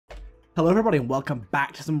Hello everybody and welcome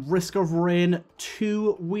back to some Risk of Rain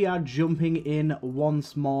 2. We are jumping in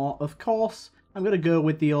once more. Of course, I'm going to go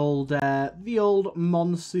with the old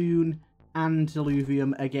Monsoon and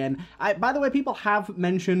Diluvium again. By the way, people have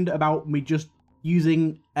mentioned about me just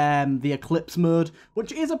using the Eclipse mode,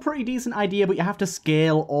 which is a pretty decent idea, but you have to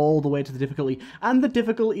scale all the way to the difficulty. And the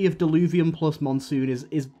difficulty of Diluvium plus Monsoon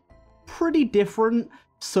is pretty different.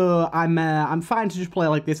 So I'm fine to just play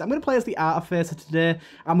like this. I'm going to play as the Artificer today,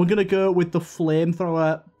 and we're going to go with the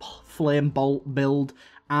Flamethrower Flame Bolt build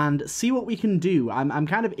and see what we can do. I'm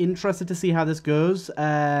kind of interested to see how this goes.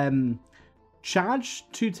 Charge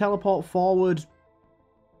to teleport forward.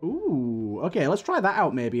 Ooh, okay, let's try that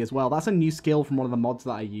out maybe as well. That's a new skill from one of the mods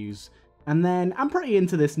that I use. And then I'm pretty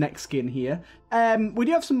into this next skin here. We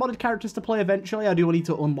do have some modded characters to play eventually. I do need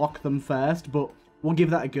to unlock them first, but we'll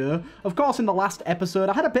give that a go. Of course, in the last episode,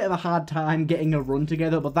 I had a bit of a hard time getting a run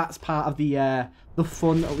together, but that's part of the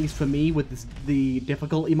fun, at least for me, with the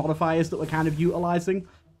difficulty modifiers that we're kind of utilizing.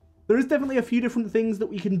 There is definitely a few different things that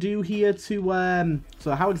we can do here to...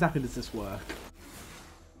 So how exactly does this work?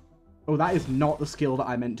 Oh, that is not the skill that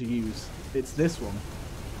I meant to use. It's this one.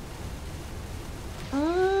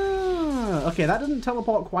 Ah, okay, that doesn't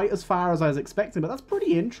teleport quite as far as I was expecting, but that's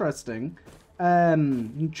pretty interesting. You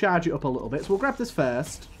can charge it up a little bit, so we'll grab this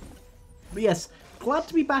first. But yes, glad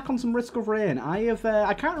to be back on some Risk of Rain. I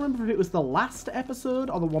can't remember if it was the last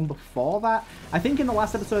episode or the one before that. I think in the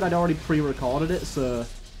last episode I'd already pre-recorded it, so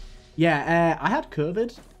yeah, I had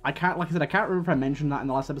COVID. Like I said, I can't remember if I mentioned that in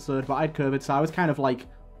the last episode, but I had COVID, so I was kind of like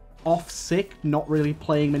off sick, not really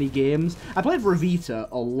playing many games. I played Revita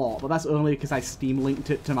a lot, but that's only because I Steam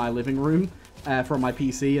linked it to my living room from my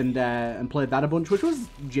PC and played that a bunch, which was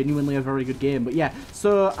genuinely a very good game. But yeah,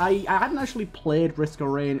 so I hadn't actually played Risk of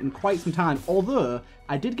Rain in quite some time, although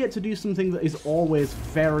I did get to do something that is always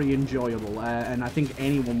very enjoyable, and I think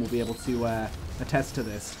anyone will be able to attest to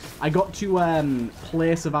this. I got to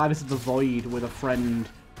play Survivors of the Void with a friend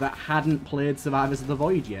that hadn't played Survivors of the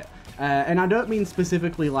Void yet. And I don't mean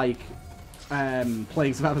specifically like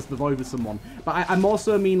playing Survivors of the Void with someone, but I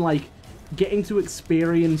also mean like getting to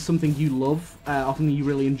experience something you love, something you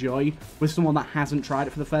really enjoy, with someone that hasn't tried it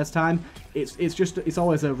for the first time. It's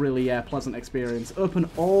always a really pleasant experience. Open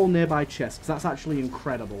all nearby chests. That's actually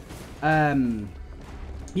incredible. Yeah,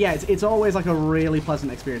 it's always like a really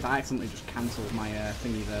pleasant experience. I accidentally just cancelled my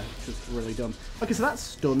thingy there, which was really dumb. Okay, so that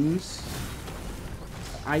stuns.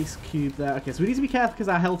 Ice cube there. Okay, so we need to be careful because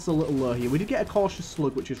our health's a little low here. We did get a cautious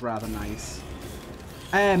slug, which is rather nice.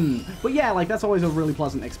 But yeah, like, that's always a really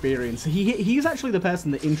pleasant experience. He's actually the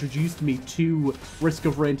person that introduced me to Risk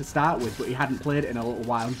of Rain to start with, but he hadn't played it in a little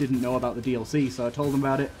while and didn't know about the DLC, so I told him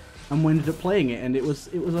about it, and we ended up playing it, and it was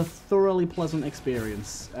a thoroughly pleasant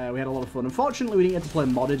experience. We had a lot of fun. Unfortunately, we didn't get to play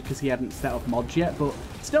modded because he hadn't set up mods yet, but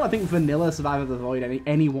still, I think vanilla Survivor of the Void,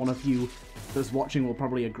 any one of you that's watching will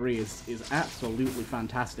probably agree, is absolutely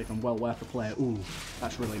fantastic and well worth the play. Ooh,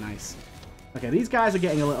 that's really nice. Okay, these guys are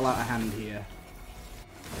getting a little out of hand here.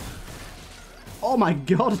 Oh my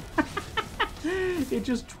god! It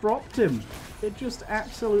just dropped him. It just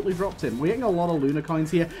absolutely dropped him. We're getting a lot of Lunar coins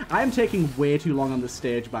here. I am taking way too long on this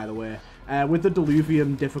stage, by the way. With the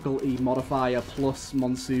Diluvium difficulty modifier plus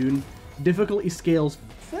Monsoon, difficulty scales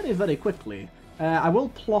very, very quickly. I will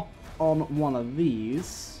plop on one of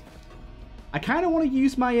these. I kind of want to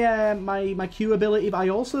use my my Q ability, but I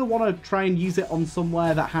also want to try and use it on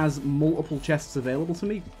somewhere that has multiple chests available to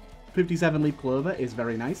me. 57 Leaf Clover is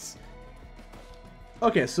very nice.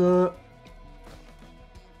 Okay, so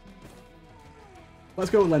let's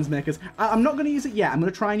go with Lens Makers. I'm not going to use it yet. I'm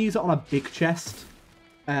going to try and use it on a big chest,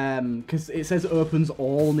 because it says it opens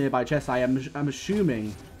all nearby chests. I'm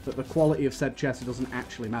assuming that the quality of said chest doesn't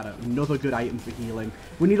actually matter. Another good item for healing.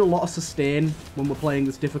 We need a lot of sustain when we're playing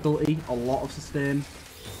this difficulty. A lot of sustain.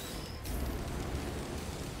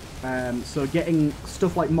 So getting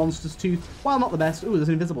stuff like Monster's Tooth, while not the best. Ooh, there's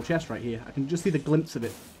an invisible chest right here. I can just see the glimpse of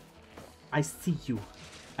it. I see you.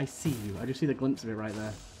 I see you. I just see the glimpse of it right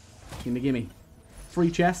there. Gimme, gimme. Free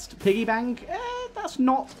chest. Piggy bank. That's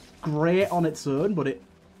not great on its own, but it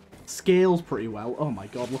scales pretty well. Oh my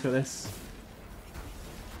god, look at this.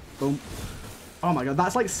 Boom. Oh my god,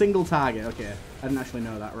 that's like single target. Okay, I didn't actually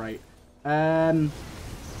know that, right. How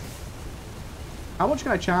much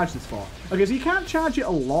can I charge this for? Okay, so you can't charge it a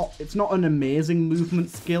lot. It's not an amazing movement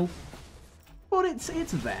skill, but it's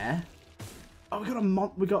there. Oh,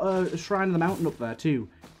 we got a Shrine of the Mountain up there too.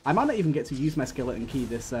 I might not even get to use my skeleton key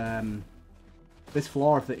this this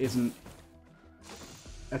floor if there isn't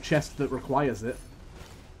a chest that requires it.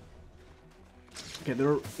 Okay,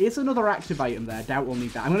 there is another active item there. Doubt we'll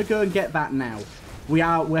need that. I'm going to go and get that now.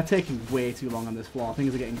 We're taking way too long on this floor.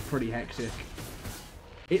 Things are getting pretty hectic.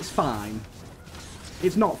 It's fine.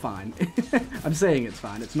 It's not fine. I'm saying it's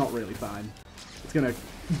fine. It's not really fine. It's going to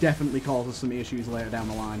definitely cause us some issues later down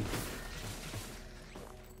the line.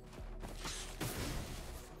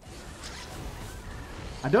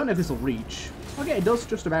 I don't know if this will reach. Okay, it does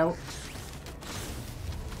just about.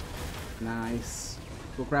 Nice.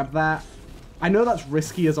 We'll grab that. I know that's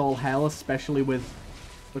risky as all hell, especially with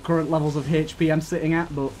the current levels of HP I'm sitting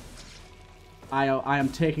at, but I am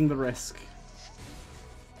taking the risk.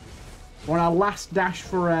 We're on our last dash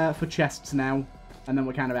for chests now, and then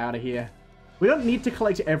we're kind of out of here. We don't need to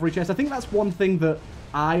collect every chest. I think that's one thing that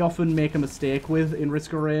I often make a mistake with in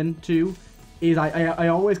Risk of Rain 2, is I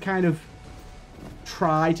always kind of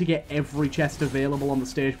try to get every chest available on the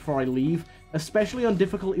stage before I leave. Especially on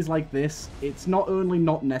difficulties like this, it's not only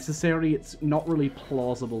not necessary, it's not really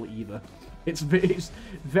plausible either. It's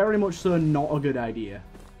very much so not a good idea.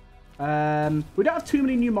 We don't have too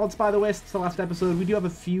many new mods, by the way, since the last episode. We do have a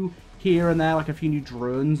few here and there, like a few new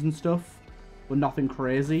drones and stuff, but nothing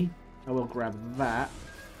crazy. I will grab that.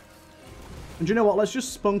 And do you know what? Let's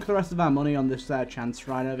just spunk the rest of our money on this chance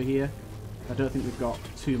shrine over here. I don't think we've got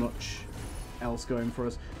too much else going for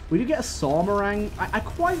us. We did get a Sawmorang. I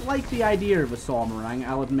quite like the idea of a Sawmorang,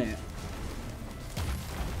 I'll admit.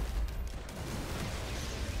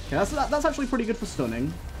 Okay, that's actually pretty good for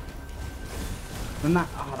stunning. And that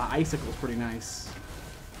icicle's pretty nice.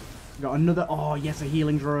 We got another, oh yes, a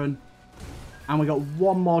healing drone. And we got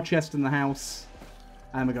one more chest in the house.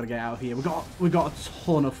 And we gotta get out of here. We got a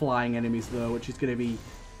ton of flying enemies though, which is gonna be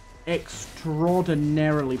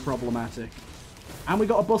extraordinarily problematic. And we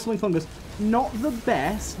got a bustling fungus. Not the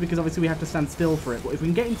best, because obviously we have to stand still for it, but if we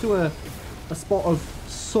can get into a spot of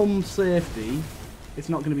some safety, it's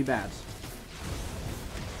not going to be bad.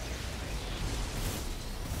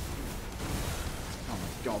 Oh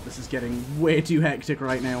my god, this is getting way too hectic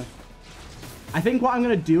right now. I think what I'm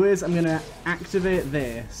going to do is I'm going to activate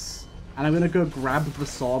this, and I'm going to go grab the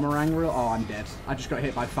Sawmorang. Oh, I'm dead. I just got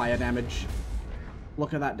hit by fire damage.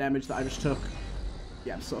 Look at that damage that I just took.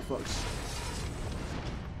 Yeah, I'm so fucked.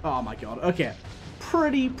 Oh my god. Okay.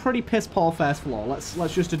 Pretty piss poor first floor.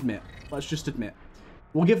 Let's just admit. Let's just admit.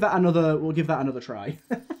 We'll give that another try.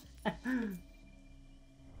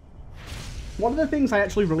 One of the things I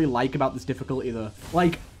actually really like about this difficulty though,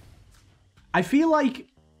 like, I feel like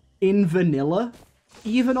in vanilla,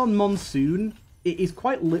 even on Monsoon, it is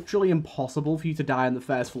quite literally impossible for you to die on the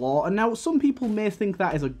first floor. And now some people may think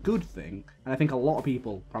that is a good thing, and I think a lot of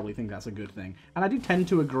people probably think that's a good thing. And I do tend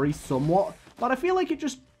to agree somewhat, but I feel like it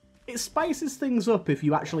spices things up if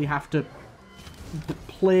you actually have to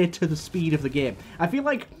play to the speed of the game. I feel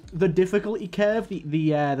like the difficulty curve,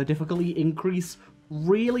 the difficulty increase,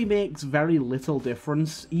 really makes very little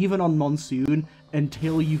difference, even on Monsoon,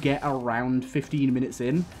 until you get around 15 minutes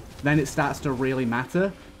in. Then it starts to really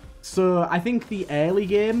matter. So I think the early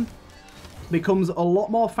game becomes a lot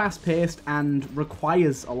more fast-paced and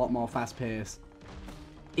requires a lot more fast-paced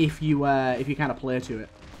if you kind of play to it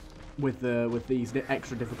with these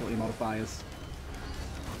extra difficulty modifiers.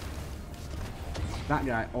 That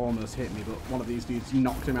guy almost hit me, but one of these dudes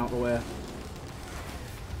knocked him out the way.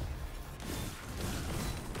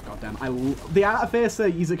 Goddamn. The Artificer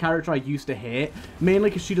is a character I used to hate, mainly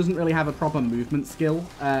because she doesn't really have a proper movement skill,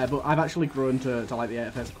 but I've actually grown to like the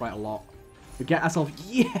Artificer quite a lot. We get ourselves...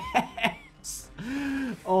 Yes!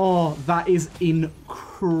 Oh, that is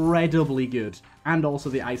incredibly good. And also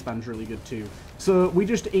the Ice Band's really good too. So we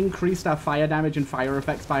just increased our fire damage and fire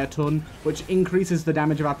effects by a ton, which increases the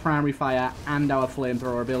damage of our primary fire and our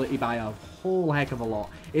flamethrower ability by a whole heck of a lot.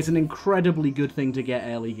 It's an incredibly good thing to get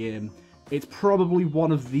early game. It's probably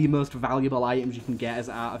one of the most valuable items you can get as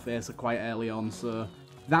Artificer quite early on, so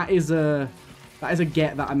that is a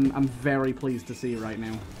get that I'm very pleased to see right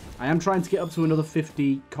now. I am trying to get up to another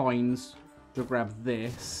 50 coins to grab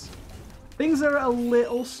this. Things are a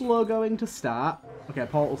little slow going to start. Okay,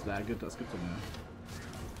 portal's there. Good, that's good to know.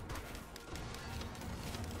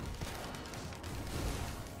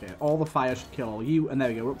 Okay, all the fire should kill all you, and there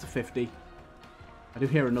we go, we're up to 50. I do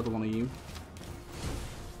hear another one of you.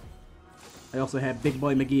 I also hear Big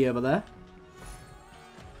Boy McGee over there.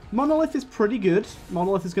 Monolith is pretty good.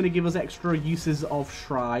 Monolith is going to give us extra uses of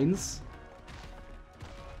shrines.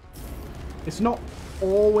 It's not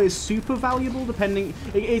always super valuable, depending...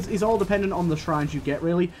 It's all dependent on the shrines you get,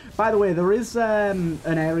 really. By the way, there is an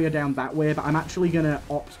area down that way, but I'm actually going to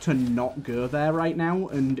opt to not go there right now,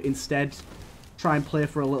 and instead try and play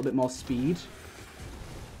for a little bit more speed. So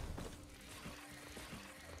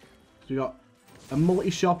we got a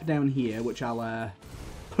multi-shop down here, which I'll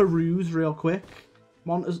peruse real quick.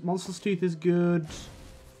 Monster's Tooth is good.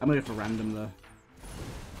 I'm going to go for random, though.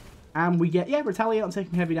 And we get, yeah, Retaliate on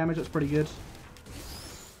taking heavy damage. That's pretty good.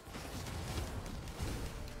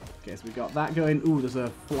 Okay, so we got that going. Ooh, there's a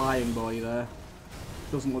flying boy there.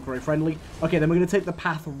 Doesn't look very friendly. Okay, then we're going to take the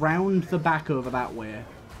path round the back over that way.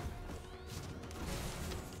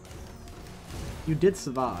 You did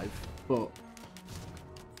survive, but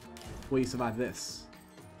will you survive this?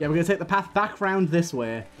 Yeah, we're going to take the path back round this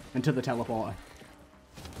way and to the teleporter.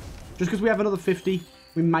 Just because we have another 50,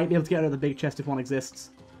 we might be able to get another big chest if one exists.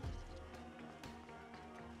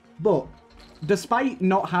 But despite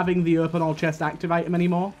not having the open all chest active item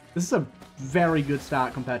anymore, this is a very good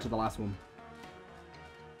start compared to the last one.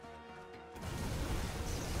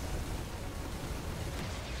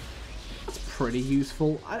 That's pretty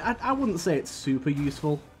useful. I wouldn't say it's super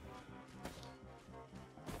useful.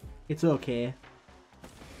 It's okay.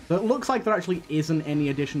 So it looks like there actually isn't any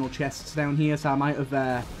additional chests down here, so I might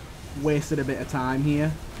have wasted a bit of time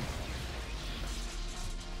here.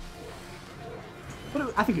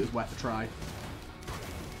 But I think it was worth a try.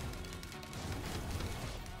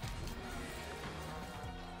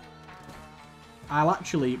 I'll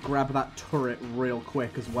actually grab that turret real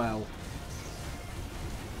quick as well.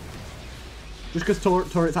 Just because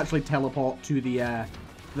turrets actually teleport to the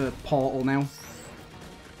portal now.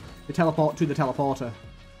 They teleport to the teleporter,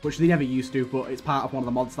 which they never used to, but it's part of one of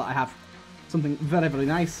the mods that I have. Something very, very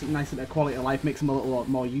nice. Nice quality of life, makes them a little lot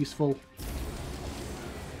more useful.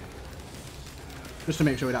 Just to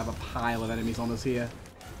make sure we don't have a pile of enemies on us here.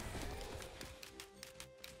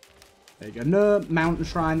 There you go. No mountain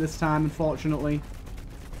shrine this time, unfortunately.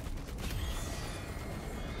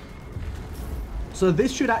 So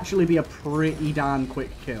this should actually be a pretty darn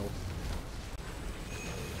quick kill.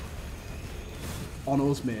 On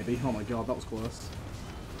us, maybe. Oh my god, that was close.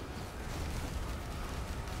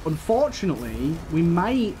 Unfortunately, we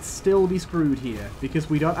might still be screwed here because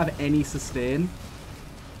we don't have any sustain.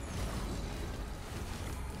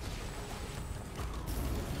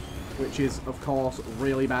 Which is, of course,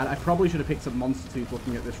 really bad. I probably should have picked up Monster Tooth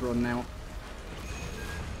looking at this run now.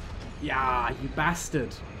 Yeah, you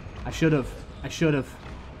bastard. I should have. I should have.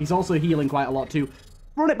 He's also healing quite a lot too.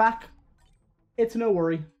 Run it back. It's no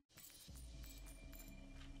worry.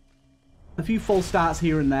 A few full starts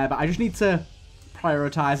here and there, but I just need to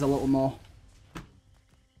prioritize a little more.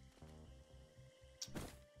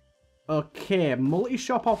 Okay,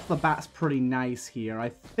 multi-shop off the bat's pretty nice here. I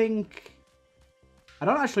think... I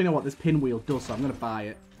don't actually know what this pinwheel does, so I'm going to buy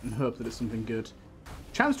it and hope that it's something good.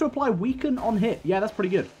 Chance to apply weaken on hit. Yeah, that's pretty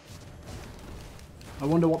good. I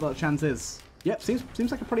wonder what that chance is. Yep,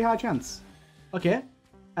 seems like a pretty high chance. Okay.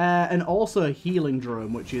 And also a healing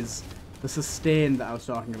drone, which is the sustain that I was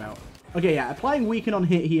talking about. Okay, yeah, applying weaken on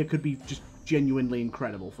hit here could be just genuinely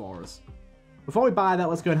incredible for us. Before we buy that,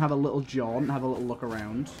 let's go and have a little jaunt, have a little look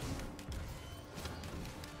around.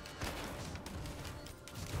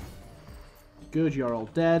 Good, you're all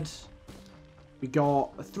dead. We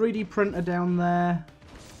got a 3D printer down there.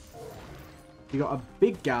 We got a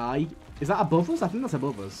big guy. Is that above us? I think that's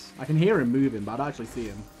above us. I can hear him moving, but I don't actually see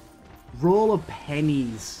him. Roll of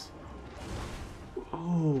pennies.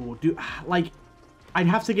 Oh, dude, like, I'd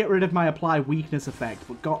have to get rid of my apply weakness effect,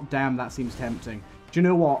 but goddamn, that seems tempting. Do you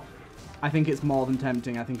know what? I think it's more than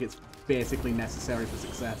tempting. I think it's basically necessary for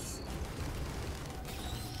success.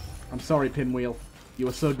 I'm sorry, Pinwheel. You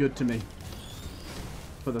were so good to me.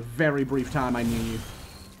 For the very brief time I knew you.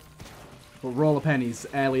 But roll of pennies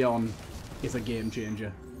early on is a game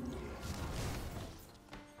changer.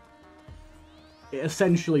 It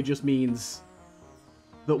essentially just means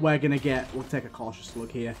that we're going to get... We'll take a cautious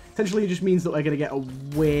look here. Essentially, it just means that we're going to get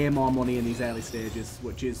way more money in these early stages,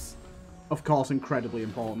 which is, of course, incredibly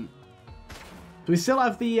important. So we still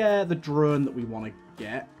have the drone that we want to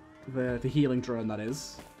get. The healing drone, that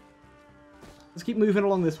is. Let's keep moving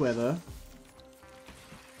along this way, though.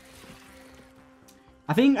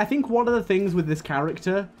 I think one of the things with this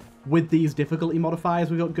character, with these difficulty modifiers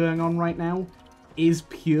we've got going on right now, is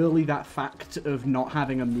purely that fact of not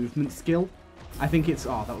having a movement skill. I think it's...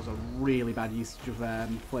 Oh, that was a really bad usage of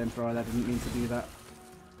flamethrower. I didn't mean to do that.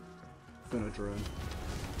 Gonna drone.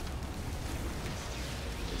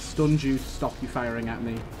 Stun you to stop you firing at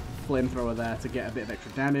me. Flamethrower there to get a bit of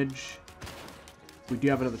extra damage. We do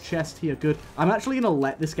have another chest here. Good. I'm actually going to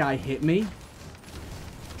let this guy hit me.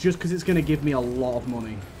 Just because it's going to give me a lot of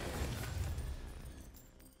money.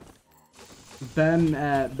 Burn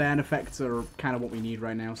effects are kind of what we need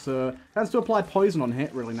right now. So, that's to apply poison on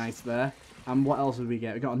hit. Really nice there. And what else did we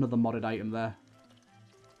get? We got another modded item there.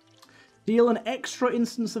 Deal an extra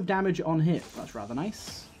instance of damage on hit. That's rather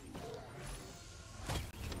nice.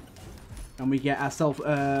 And we get ourselves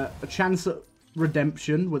a chance at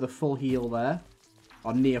redemption with a full heal there.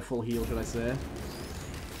 Or near full heal, should I say.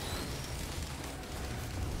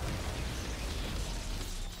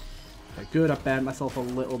 Okay, good, I burned myself a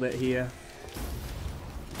little bit here.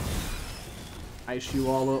 Ice you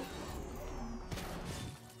all up.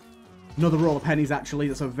 Another roll of pennies, actually.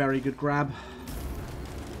 That's a very good grab.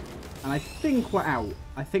 And I think we're out.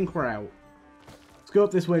 I think we're out. Let's go up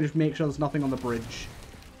this way and just make sure there's nothing on the bridge.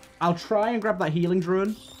 I'll try and grab that healing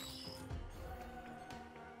drone.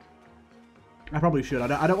 I probably should.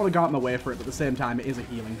 I don't want to go out of my way for it, but at the same time, it is a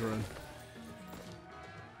healing drone.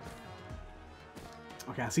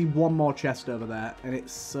 Okay, I see one more chest over there, and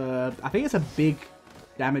it's, I think it's a big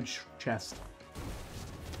damage chest.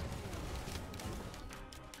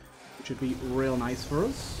 Which would be real nice for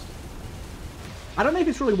us. I don't know if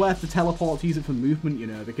it's really worth the teleport to use it for movement, you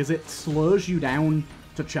know, because it slows you down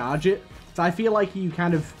to charge it. So I feel like you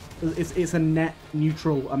kind of, it's a net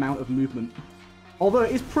neutral amount of movement. Although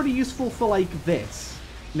it is pretty useful for, like, this.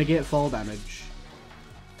 Negate fall damage.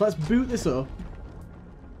 So let's boot this up.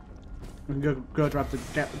 And go grab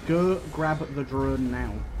the drone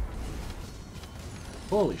now.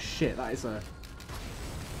 Holy shit, that is a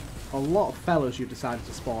lot of fellas you've decided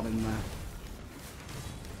to spawn in there.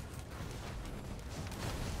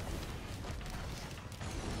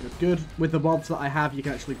 Good. With the mods that I have, you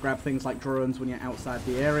can actually grab things like drones when you're outside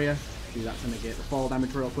the area. Do that to negate the fall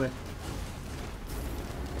damage real quick.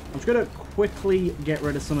 I'm just going to quickly get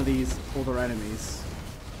rid of some of these other enemies.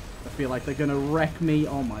 I feel like they're going to wreck me.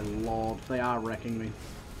 Oh my lord, they are wrecking me.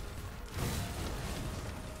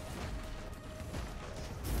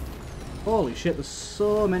 Holy shit, there's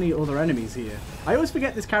so many other enemies here. I always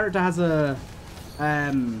forget this character has a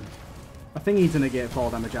thingy to negate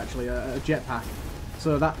fall damage, actually, a jetpack.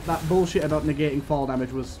 So that bullshit about negating fall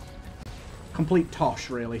damage was complete tosh,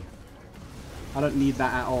 really. I don't need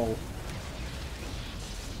that at all.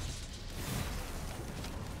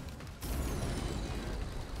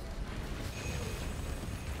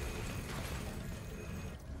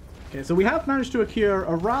 Okay, so we have managed to accrue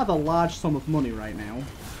a rather large sum of money right now.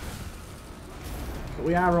 But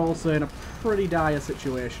we are also in a pretty dire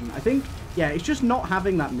situation. I think, yeah, it's just not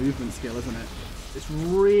having that movement skill, isn't it? It's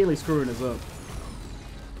really screwing us up.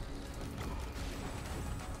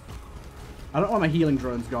 I don't know why my healing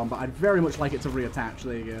drone's gone, but I'd very much like it to reattach.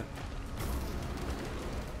 There you go.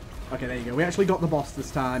 Okay, there you go. We actually got the boss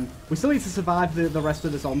this time. We still need to survive the rest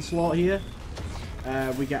of this onslaught here.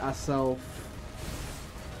 We get ourselves...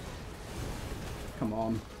 Come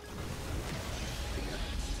on.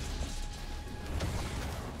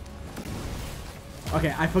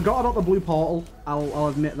 Okay, I forgot about the blue portal. I'll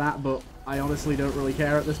admit that, but I honestly don't really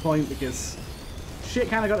care at this point because shit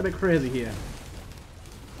kind of got a bit crazy here.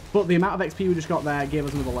 But the amount of XP we just got there gave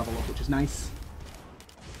us another level up, which is nice.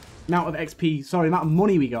 Amount of XP, sorry, the amount of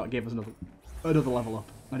money we got gave us another level up.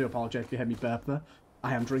 I do apologize if you heard me burp there.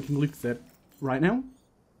 I am drinking Lucid right now.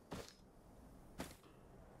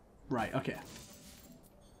 Right, okay.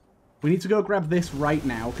 We need to go grab this right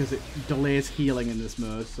now because it delays healing in this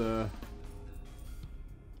mode, so...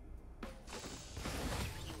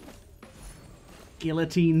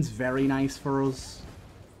 Guillotine's very nice for us.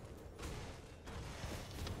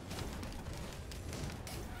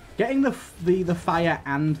 Getting the fire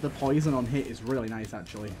and the poison on hit is really nice,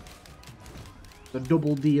 actually. The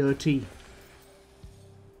double DOT.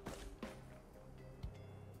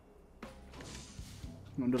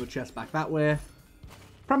 Another chest back that way.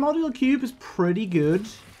 Primordial Cube is pretty good.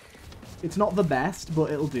 It's not the best,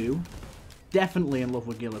 but it'll do. Definitely in love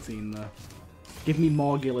with Guillotine, though. Give me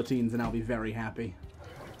more Guillotines and I'll be very happy.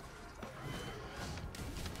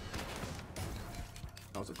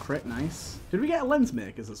 That was a crit, nice. Did we get a Lens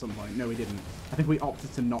Makers at some point? No, we didn't. I think we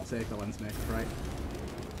opted to not take the Lens Makers, right?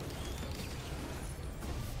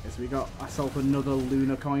 Okay, so we got ourselves another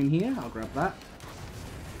Lunar coin here. I'll grab that.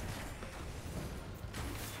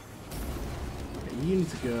 You need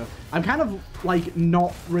to go. I'm kind of, like,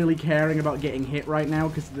 not really caring about getting hit right now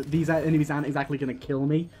because these enemies aren't exactly going to kill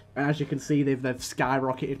me. And as you can see, they've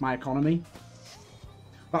skyrocketed my economy.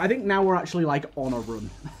 But I think now we're actually, like, on a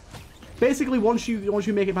run. Basically, once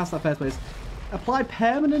you make it past that first place, apply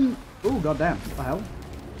permanent... Oh, goddamn. What the hell?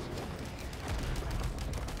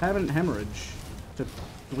 Permanent hemorrhage to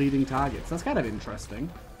bleeding targets. That's kind of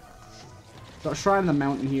interesting. Got a Shrine in the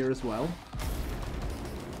Mountain here as well.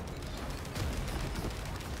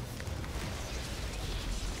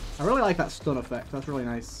 I really like that stun effect. That's really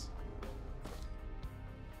nice.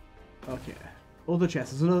 Okay. Other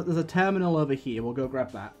chests. There's a terminal over here. We'll go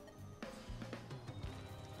grab that.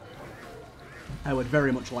 I would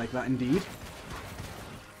very much like that indeed.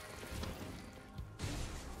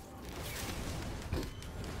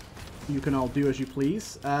 You can all do as you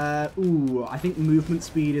please. Ooh, I think movement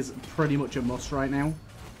speed is pretty much a must right now.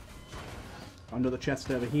 Another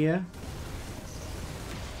chest over here.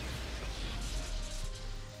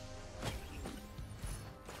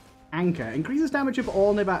 Anchor. Increases damage if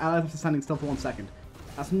all nearby allies are standing still for 1 second.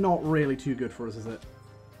 That's not really too good for us, is it?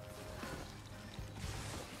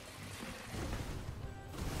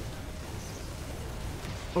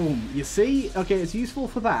 Boom. You see? Okay, it's useful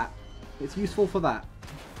for that. It's useful for that.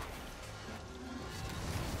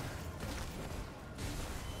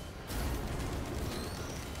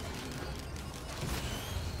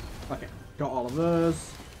 Okay, got all of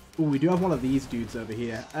those. Ooh, we do have one of these dudes over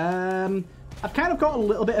here. I've kind of got a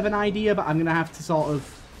little bit of an idea, but I'm going to have to sort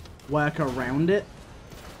of work around it.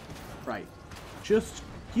 Right. Just,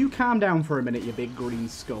 you calm down for a minute, you big green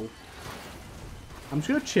skull. I'm just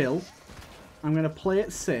going to chill. I'm going to play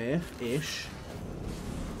it safe-ish.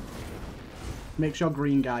 Make sure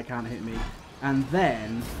green guy can't hit me. And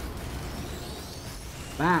then...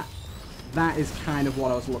 That is kind of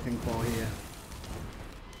what I was looking for here.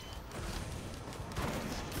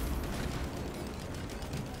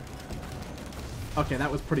 Okay,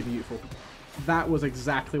 that was pretty beautiful. That was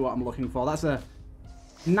exactly what I'm looking for. That's a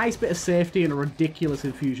nice bit of safety and a ridiculous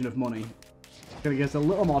infusion of money. Gonna give us a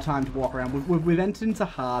little more time to walk around. We've entered into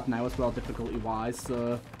hard now as well, difficulty-wise,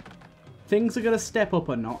 so things are gonna step up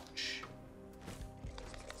a notch.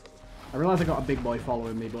 I realise I got a big boy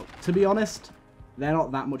following me, but to be honest, they're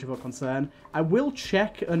not that much of a concern. I will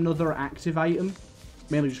check another active item,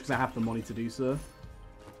 mainly just because I have the money to do so.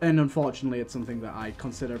 And unfortunately, it's something that I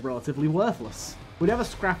consider relatively worthless. We'd have a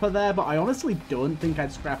scrapper there, but I honestly don't think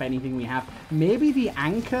I'd scrap anything we have. Maybe the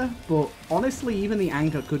anchor, but honestly, even the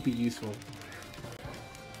anchor could be useful.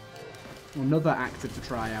 Another active to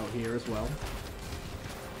try out here as well.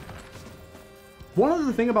 One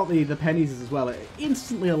other thing about the pennies is as well, it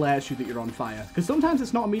instantly alerts you that you're on fire. Because sometimes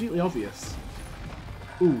it's not immediately obvious.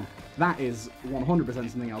 Ooh, that is 100%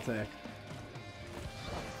 something I'll take.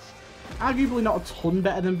 Arguably not a ton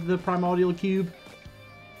better than the Primordial Cube,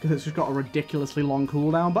 because it's just got a ridiculously long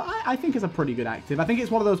cooldown, but I think it's a pretty good active. I think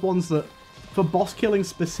it's one of those ones that, for boss killing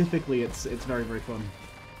specifically, it's very, very fun.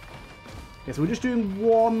 Okay, so we're just doing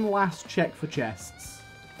one last check for chests.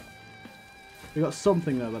 We got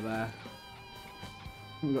something over there.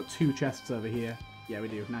 We've got 2 chests over here. Yeah, we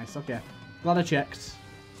do. Nice, okay. Glad I checked.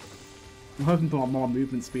 I'm hoping for more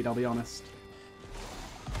movement speed, I'll be honest.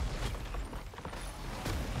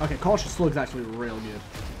 Okay, Cautious Slug's actually real good.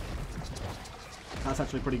 That's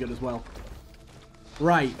actually pretty good as well.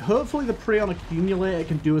 Right, hopefully the Prion Accumulator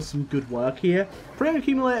can do us some good work here. Prion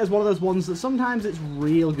Accumulator is one of those ones that sometimes it's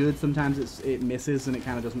real good, sometimes it misses and it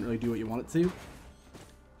kind of doesn't really do what you want it to.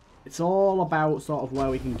 It's all about sort of where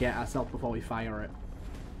we can get ourselves before we fire it.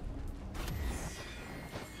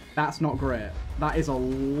 That's not great. That is a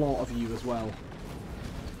lot of you as well.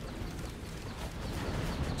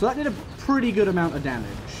 So that did a pretty good amount of damage.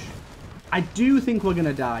 I do think we're going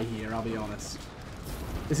to die here, I'll be honest.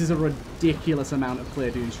 This is a ridiculous amount of Clear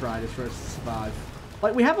Dune Striders for us to survive.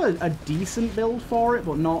 Like, we have a decent build for it,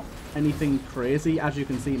 but not anything crazy. As you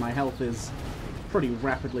can see, my health is pretty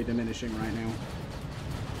rapidly diminishing right now.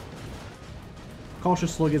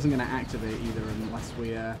 Cautious Slug isn't going to activate either unless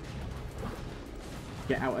we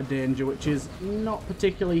get out of danger, which is not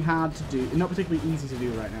particularly hard to do. Not particularly easy to do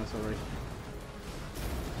right now, sorry.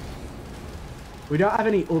 We don't have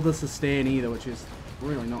any other sustain either, which is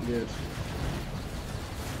really not good.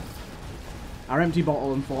 Our empty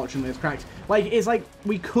bottle, unfortunately, is cracked. Like, it's like,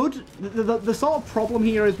 we could... The sort of problem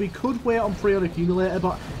here is we could wait on Prion Accumulator,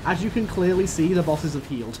 but as you can clearly see, the bosses have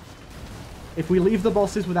healed. If we leave the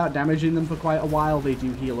bosses without damaging them for quite a while, they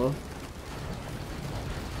do heal up.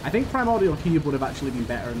 I think Primordial Cube would have actually been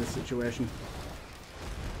better in this situation.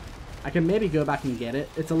 I can maybe go back and get it.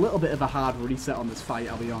 It's a little bit of a hard reset on this fight,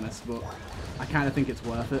 I'll be honest, but I kind of think it's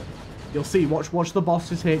worth it. You'll see, watch the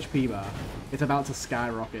boss's HP bar. It's about to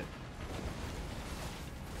skyrocket.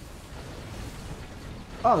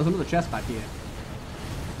 Oh, there's another chest back here.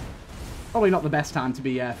 Probably not the best time to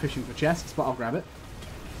be fishing for chests, but I'll grab it.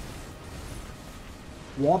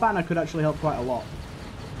 War Banner could actually help quite a lot.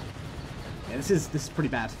 Yeah, this is pretty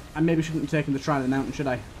bad. I maybe shouldn't have taken the Shrine of the Mountain, should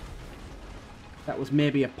I? That was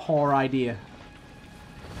maybe a poor idea.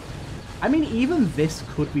 I mean, even this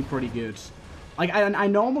could be pretty good. Like, I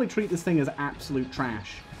normally treat this thing as absolute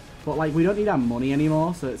trash. But, like, we don't need our money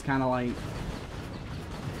anymore, so it's kind of like...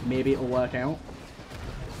 maybe it'll work out.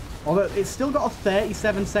 Although, it's still got a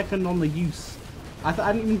 37-second on the use.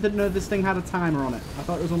 I didn't even know this thing had a timer on it. I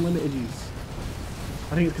thought it was unlimited use.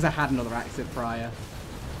 I think it's because I had another active prior.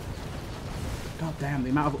 God damn, the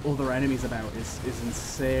amount of other enemies about is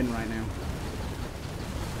insane right now.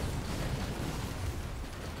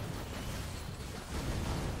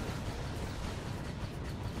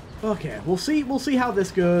 Okay, we'll see how this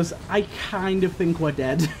goes. I kind of think we're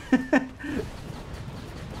dead.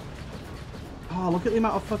 Oh, look at the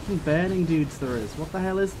amount of fucking burning dudes there is. What the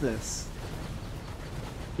hell is this?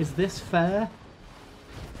 Is this fair?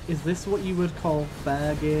 Is this what you would call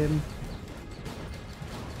fair game?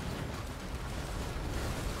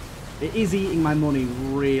 It is eating my money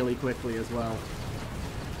really quickly as well.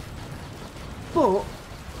 But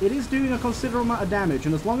it is doing a considerable amount of damage,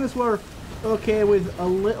 and as long as we're okay with a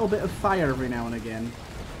little bit of fire every now and again.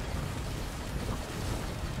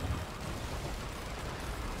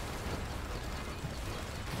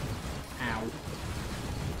 Ow.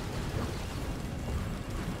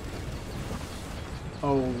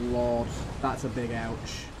 Oh lord, that's a big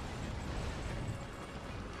ouch.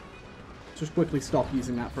 Just quickly stop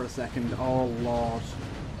using that for a second. Oh lord.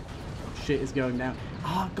 Shit is going down.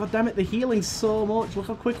 Oh god damn it, the healing's so much. Look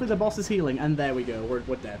how quickly the boss is healing, and there we go, we're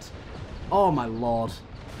dead. Oh my lord.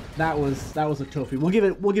 That was a toughie. We'll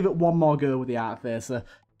give it one more go with the Artificer.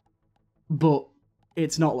 But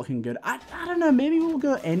it's not looking good. I don't know, maybe we'll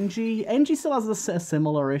go NG. NG still has a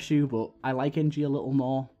similar issue, but I like NG a little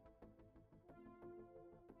more.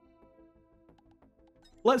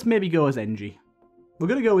 Let's maybe go as NG. We're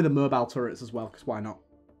going to go with the mobile turrets as well, because why not?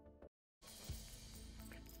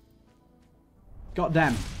 God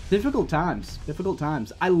damn. Difficult times. Difficult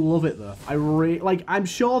times. I love it, though. Like, I'm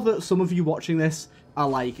sure that some of you watching this are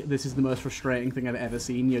like, this is the most frustrating thing I've ever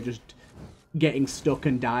seen. You're just getting stuck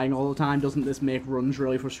and dying all the time. Doesn't this make runs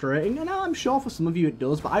really frustrating? And I'm sure for some of you it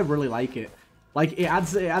does, but I really like it. Like, it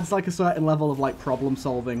adds like a certain level of, like, problem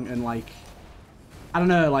solving and, like, I don't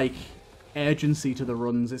know, like, urgency to the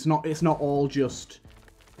runs. It's not all just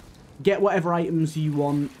get whatever items you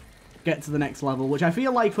want, get to the next level, which I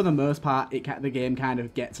feel like for the most part the game kind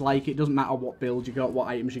of gets like. It doesn't matter what build you got, what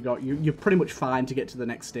items you got, you're pretty much fine to get to the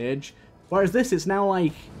next stage. Whereas this, it's now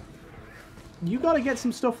like you got to get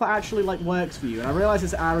some stuff that actually like works for you. And I realise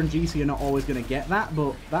it's RNG, so you're not always going to get that,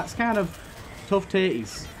 but that's kind of tough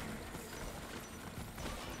tatties.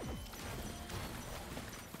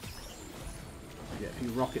 Get a few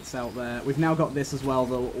rockets out there. We've now got this as well,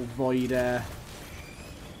 the little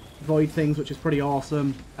void things, which is pretty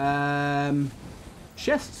awesome.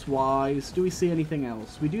 Chests wise, do we see anything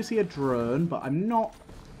else? We do see a drone, but I'm not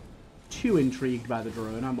too intrigued by the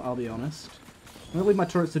drone, I'll be honest. I'm going to leave my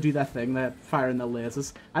turrets to do their thing. They're firing their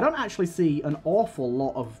lasers. I don't actually see an awful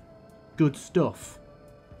lot of good stuff.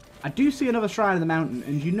 I do see another Shrine of the Mountain,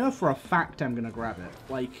 and you know for a fact I'm going to grab it.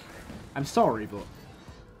 Like, I'm sorry, but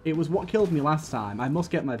it was what killed me last time. I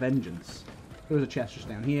must get my vengeance. There was a chest just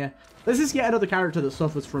down here. This is yet another character that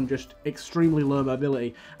suffers from just extremely low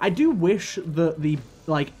mobility. I do wish that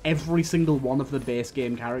like, every single one of the base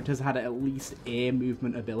game characters had at least a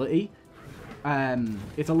movement ability.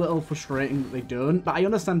 It's a little frustrating that they don't, but I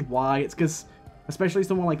understand why. It's because, especially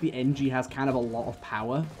someone like the NG has kind of a lot of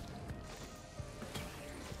power.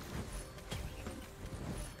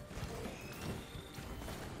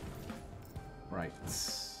 Right.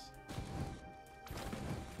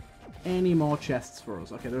 Any more chests for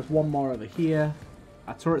us? Okay, there's one more over here.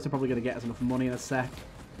 Our turrets are probably going to get us enough money in a sec.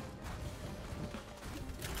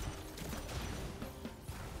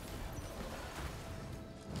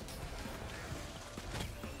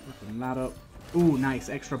 Open that up. Ooh, nice.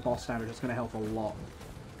 Extra boss damage. That's going to help a lot.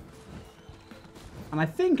 And I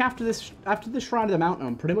think after this Shrine of the Mountain,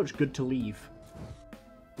 I'm pretty much good to leave.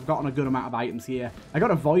 We've gotten a good amount of items here. I got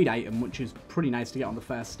a void item, which is pretty nice to get on the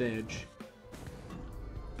first stage.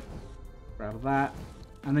 Grab that.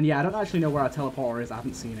 And then, yeah, I don't actually know where our teleporter is. I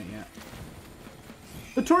haven't seen it yet.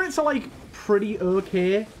 The turrets are, like, pretty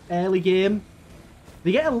okay early game.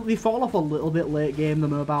 They fall off a little bit late game, the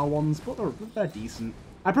mobile ones, but they're decent.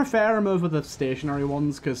 I prefer them over the stationary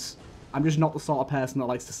ones, because I'm just not the sort of person that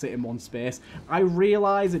likes to sit in one space. I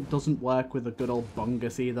realise it doesn't work with the good old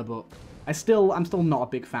bungus either, but I'm still not a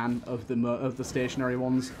big fan of the stationary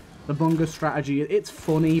ones. The bungus strategy, it's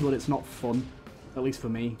funny, but it's not fun. At least for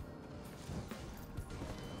me.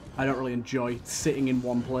 I don't really enjoy sitting in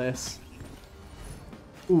one place.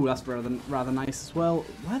 Ooh, that's rather nice as well.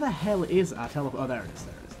 Where the hell is our teleport? Oh, there it is,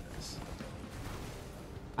 there it is, there it is.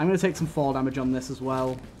 I'm going to take some fall damage on this as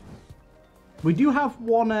well. We do have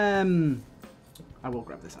one, I will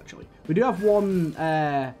grab this, actually. We do have one,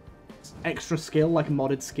 extra skill, like a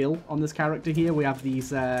modded skill on this character here. We have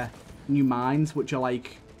these, new mines, which are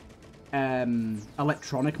like,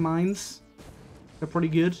 electronic mines. They're pretty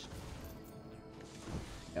good.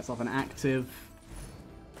 Gets off an active.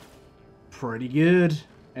 pretty good.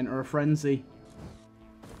 Enter a frenzy.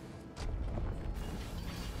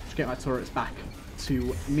 Just get my turrets back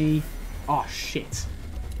to me. Oh, shit.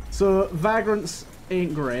 So, Vagrants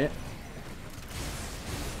ain't great.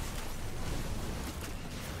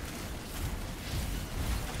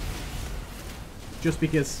 Just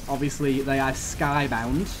because, obviously, they are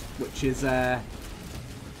skybound, which is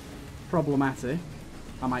problematic.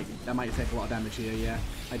 I might take a lot of damage here, yeah.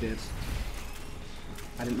 I did.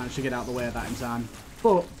 I didn't manage to get out of the way of that in time.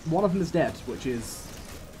 But one of them is dead, which is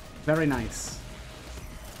very nice.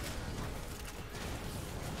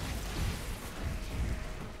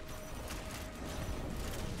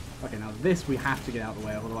 Okay, now this we have to get out of the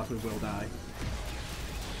way, otherwise we will die.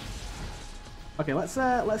 Okay, let's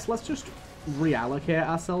just reallocate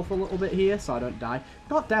ourselves a little bit here so I don't die.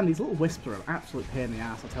 God damn, these little wisps are an absolute pain in the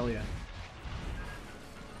ass, I tell you.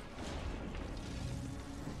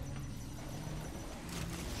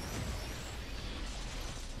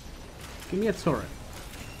 Give me a turret.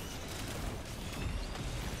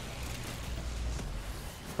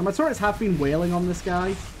 And my turrets have been wailing on this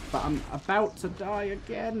guy, but I'm about to die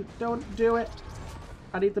again. Don't do it.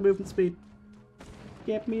 I need the movement speed.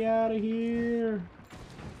 Get me out of here.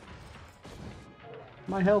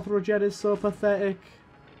 My health regen is so pathetic.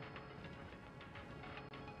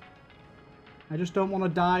 I just don't want to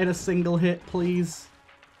die in a single hit, please.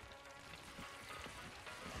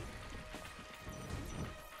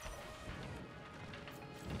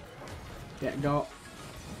 Get got.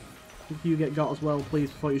 If you get got as well, please,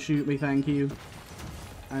 before you shoot me, thank you.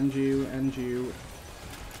 And you, and you.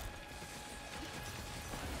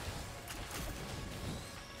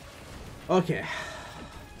 Okay.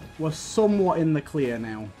 We're somewhat in the clear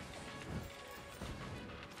now.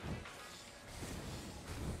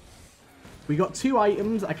 We got 2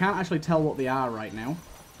 items. I can't actually tell what they are right now.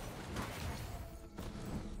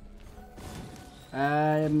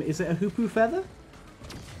 Is it a hoopoe feather?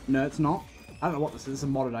 No, it's not. I don't know what this is. It's a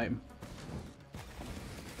modded item.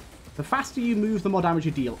 The faster you move, the more damage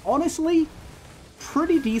you deal. Honestly,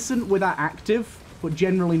 pretty decent with that active, but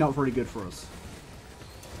generally not very good for us.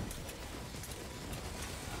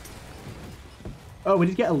 Oh, we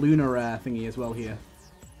did get a lunar thingy as well here.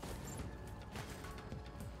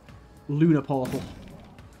 Lunar portal.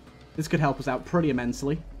 This could help us out pretty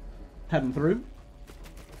immensely. Heading through.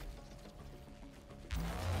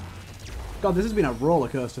 God, this has been a roller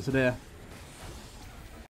coaster today.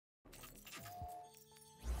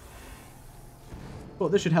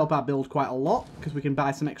 But this should help our build quite a lot, because we can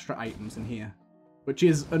buy some extra items in here. Which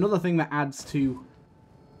is another thing that adds to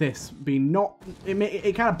this being not...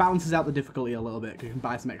 It kind of balances out the difficulty a little bit, because you can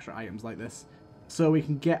buy some extra items like this. So we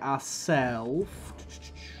can get ourselves...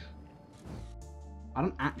 I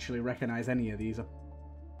don't actually recognize any of these.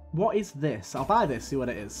 What is this? I'll buy this, see what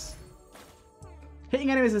it is. Hitting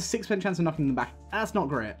enemies has a 6% chance of knocking them back. That's not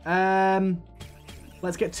great.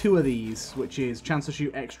 Let's get 2 of these, which is chance to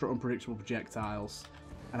shoot extra unpredictable projectiles.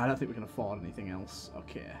 And I don't think we can afford anything else.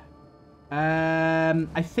 Okay.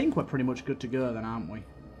 I think we're pretty much good to go then, aren't we?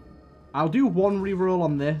 I'll do 1 reroll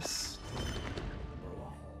on this.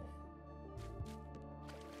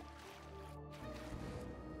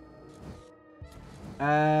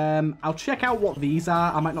 I'll check out what these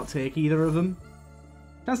are. I might not take either of them.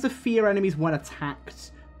 Chance to fear enemies when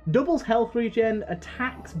attacked. Doubles health regen.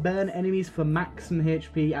 Attacks burn enemies for maximum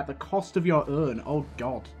HP at the cost of your own. Oh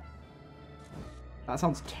god. That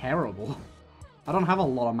sounds terrible. I don't have a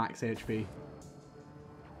lot of max HP.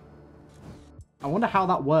 I wonder how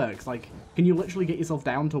that works. Like, can you literally get yourself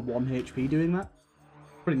down to 1 HP doing that?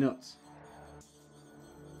 Pretty nuts.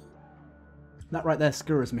 That right there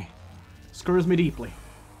scurs me. Scurs me deeply.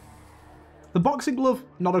 The boxing glove,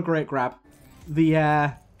 not a great grab.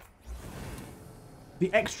 The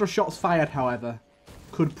extra shots fired, however,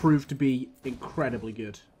 could prove to be incredibly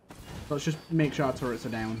good. So let's just make sure our turrets are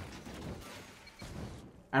down.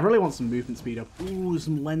 I really want some movement speed up. Ooh,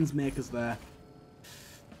 some lens makers there.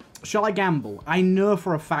 Shall I gamble? I know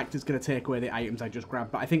for a fact it's going to take away the items I just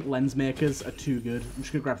grabbed, but I think lens makers are too good. I'm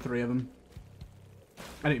just going to grab 3 of them.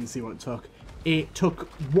 I didn't even see what it took. It took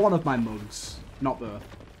 1 of my mugs, not both.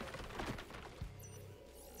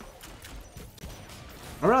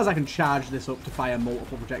 I realise I can charge this up to fire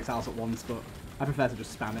multiple projectiles at once, but I prefer to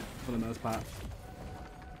just spam it for the most part.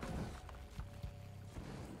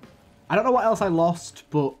 I don't know what else I lost,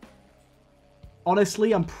 but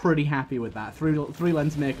honestly, I'm pretty happy with that. 3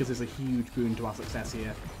 lens makers is a huge boon to our success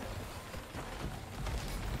here.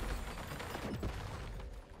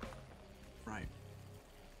 Right.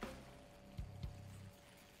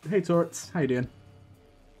 Hey turrets, how you doing?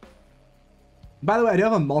 By the way, I do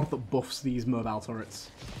have a mod that buffs these mobile turrets.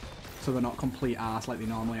 so they're not complete arse like they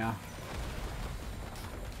normally are.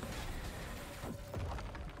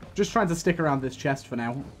 Just trying to stick around this chest for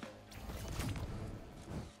now.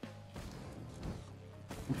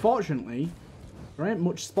 Unfortunately, there ain't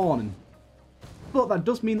much spawning. But that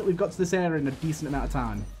does mean that we've got to this area in a decent amount of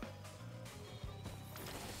time.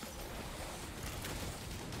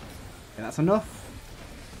 Okay, that's enough.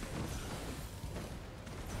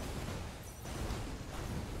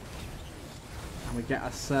 And we get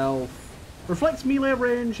ourselves... Reflects melee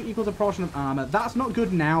range equals a portion of armor. That's not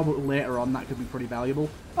good now, but later on that could be pretty valuable.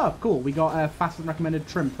 Oh, cool. We got a faster than recommended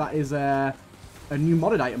trim. That is a new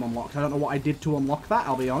modded item unlocked. I don't know what I did to unlock that,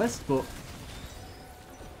 I'll be honest, but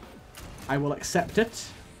I will accept it.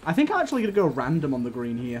 I think I'm actually going to go random on the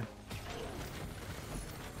green here.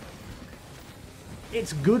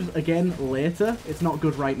 It's good, again, later. It's not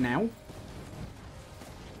good right now.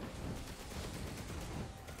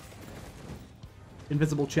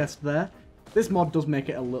 Invisible chest there. This mod does make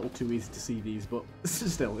it a little too easy to see these, but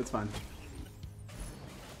still, it's fine.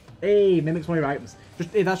 Hey, mimics one of your items.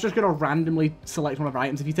 That's just going to randomly select one of our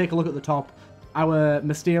items. If you take a look at the top, our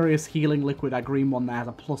mysterious healing liquid, our green one there, has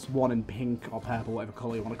a +1 in pink or purple, whatever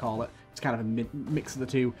colour you want to call it. It's kind of a mix of the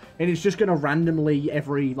two. And it's just going to randomly,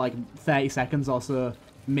 every like 30 seconds or so,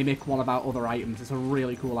 mimic one of our other items. It's a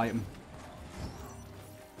really cool item.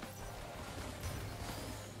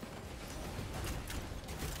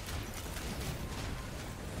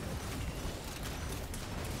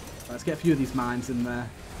 Let's get a few of these mines in there.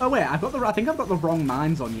 Oh wait, I think I've got the wrong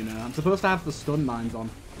mines on, you know. I'm supposed to have the stun mines on.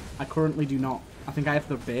 I currently do not. I think I have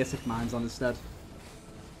the basic mines on instead.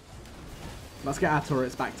 Let's get our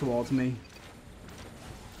turrets back towards me.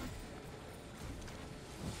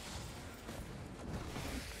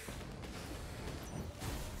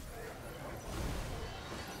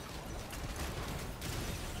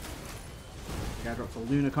 Okay, I dropped a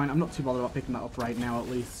Luna coin. I'm not too bothered about picking that up right now, at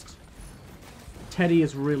least. Teddy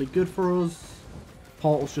is really good for us.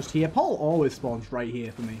 Portal's just here. Portal always spawns right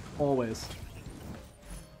here for me. Always.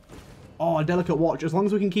 Oh, a delicate watch. As long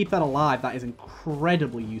as we can keep that alive, that is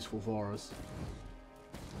incredibly useful for us.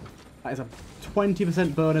 That is a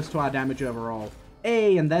 20% bonus to our damage overall.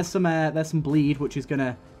 Hey, and there's some bleed, which is going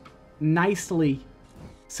to nicely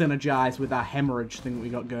synergize with our hemorrhage thing that we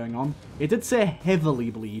got going on. It did say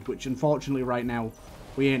heavily bleed, which unfortunately right now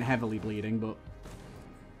we ain't heavily bleeding, but...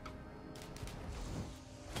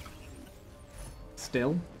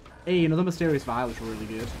 Still. Hey, another mysterious vial is really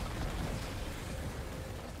good.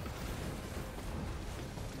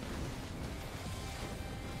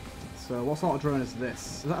 So what sort of drone is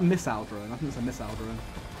this? Is that a missile drone? I think it's a missile drone.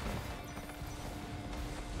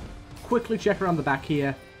 Quickly check around the back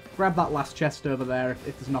here. Grab that last chest over there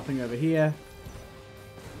if there's nothing over here.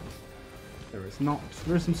 There is not.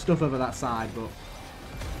 There is some stuff over that side, but...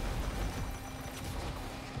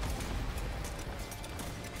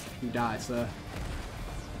 You die, sir.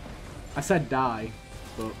 I said die,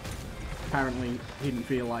 but apparently he didn't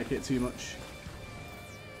feel like it too much.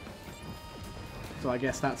 So I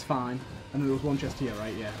guess that's fine. And there was one chest here,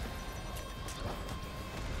 right? Yeah.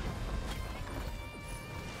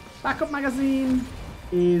 Backup magazine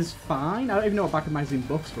is fine. I don't even know what backup magazine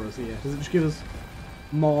buffs for us here. Does it just give us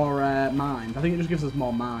more mines? I think it just gives us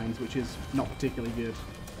more mines, which is not particularly good,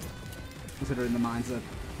 considering the mines are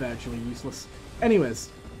virtually useless. Anyways,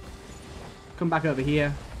 come back over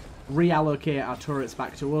here. Reallocate our turrets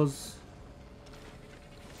back to us.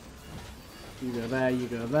 You go there, you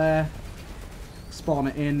go there. Spawn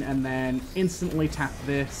it in, and then instantly tap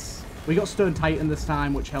this. We got Stone Titan this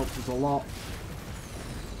time, which helps us a lot.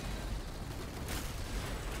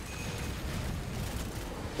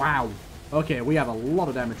 Wow. Okay, we have a lot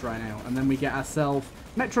of damage right now. And then we get ourselves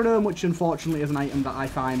Metronome, which unfortunately is an item that I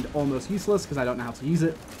find almost useless because I don't know how to use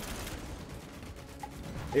it.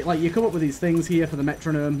 Like, you come up with these things here for the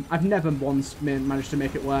metronome. I've never once managed to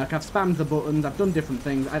make it work. I've spammed the buttons. I've done different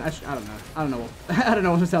things. I don't know. I don't know what. I don't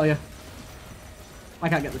know what to tell you. I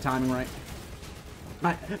can't get the timing right.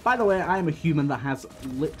 By the way, I am a human that has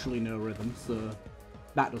literally no rhythm, so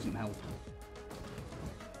that doesn't help.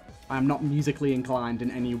 I am not musically inclined in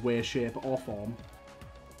any way, shape, or form.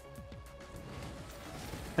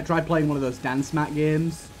 I tried playing one of those dance mat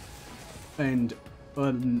games, and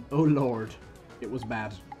oh lord. It was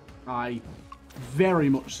bad. I very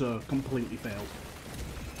much so completely failed.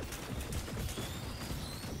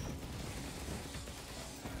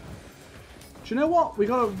 Do you know what? We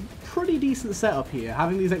got a pretty decent setup here.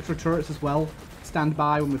 Having these extra turrets as well stand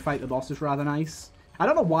by when we fight the boss is rather nice. I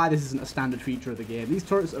don't know why this isn't a standard feature of the game. These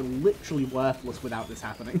turrets are literally worthless without this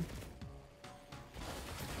happening.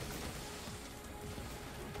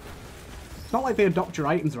 It's not like they adopt your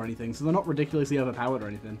items or anything, so they're not ridiculously overpowered or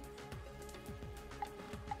anything.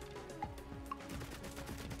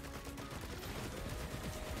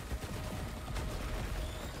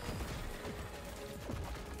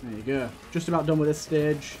 There you go. Just about done with this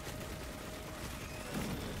stage.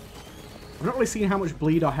 I've not really seen how much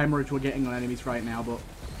bleed or hemorrhage we're getting on enemies right now, but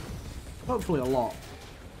hopefully a lot.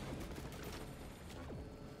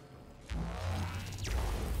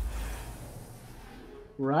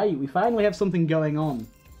 Right, we finally have something going on.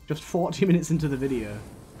 Just 40 minutes into the video.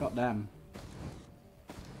 God damn.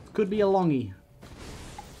 Could be a longie.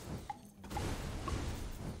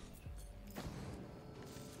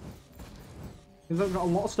 Because I've got a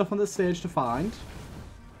lot of stuff on this stage to find.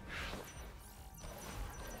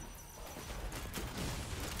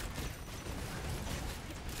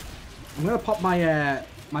 I'm gonna pop my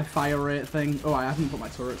my fire rate thing. Oh, I haven't put my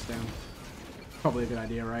turrets down. Probably a good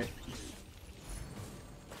idea, right?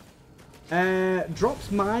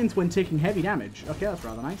 Drops mines when taking heavy damage. Okay, that's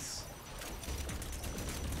rather nice.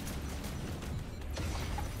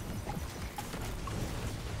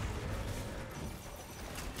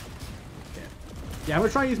 Okay. Yeah, I'm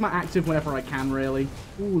gonna try and use my active whenever I can, really.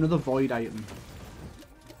 Ooh, another void item.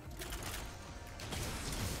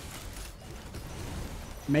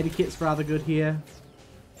 Medikit's rather good here.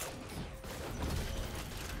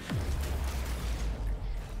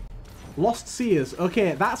 Lost Seers.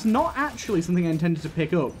 Okay, that's not actually something I intended to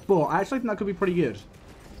pick up, but I actually think that could be pretty good.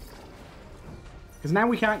 Because now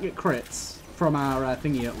we can't get crits from our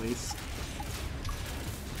thingy, at least.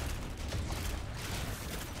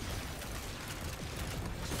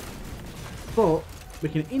 But we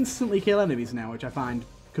can instantly kill enemies now, which I find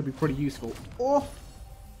could be pretty useful. Oh!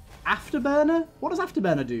 Afterburner? What does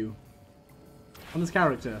Afterburner do on this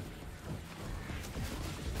character?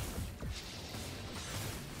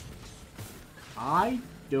 I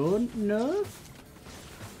don't know.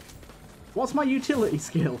 What's my utility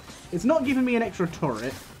skill? It's not giving me an extra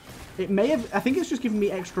turret. It may have... I think it's just giving me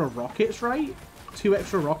extra rockets, right? 2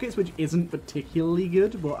 extra rockets, which isn't particularly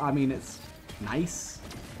good, but I mean, it's nice.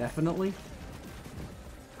 Definitely.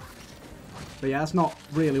 But yeah, that's not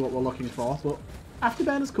really what we're looking for, but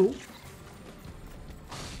Afterburner's cool.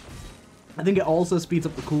 I think it also speeds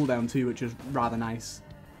up the cooldown too, which is rather nice.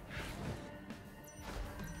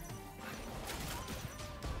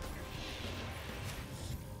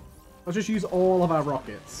 Let's just use all of our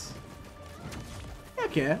rockets.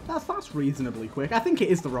 Okay, that's reasonably quick. I think it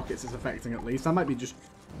is the rockets it's affecting at least. I might be just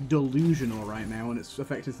delusional right now and it's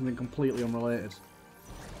affecting something completely unrelated.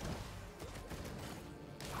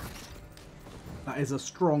 That is a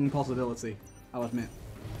strong possibility, I'll admit.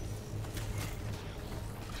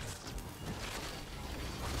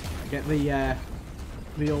 Get the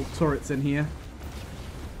old turrets in here.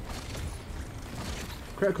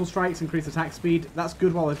 Critical strikes increase attack speed. That's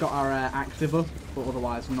good while we've got our active up, but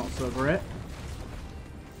otherwise not so great.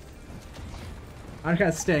 I'm kind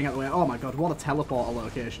of staying out the way. Oh my god, what a teleporter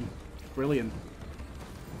location. Brilliant.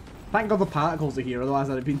 Thank god the particles are here,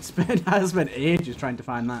 otherwise I'd have spent ages trying to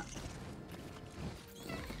find that.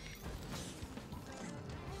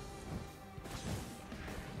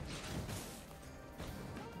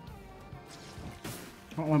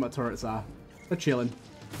 I don't know where my turrets are. They're chilling.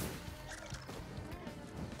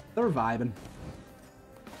 They're vibing.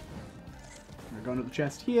 We're going to the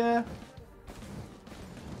chest here.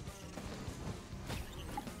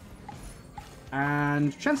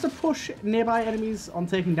 And chance to push nearby enemies on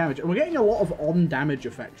taking damage. We're getting a lot of on-damage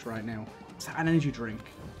effects right now. It's an energy drink.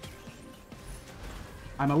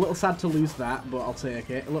 I'm a little sad to lose that, but I'll take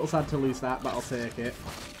it. A little sad to lose that, but I'll take it.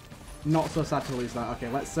 Not so sad to lose that. Okay,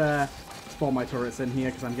 let's spawn my turrets in here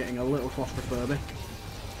because I'm getting a little claustrophobic.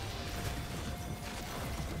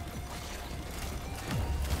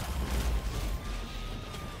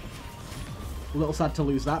 A little sad to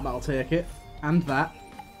lose that, but I'll take it. And that.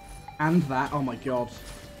 And that. Oh my god.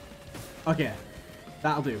 Okay.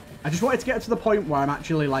 That'll do. I just wanted to get to the point where I'm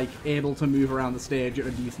actually, like, able to move around the stage at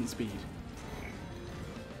a decent speed.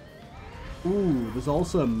 Ooh, there's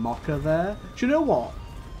also a mocker there. Do you know what?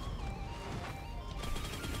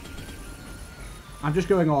 I'm just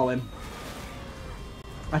going all in.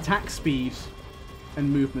 Attack speed and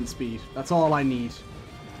movement speed. That's all I need.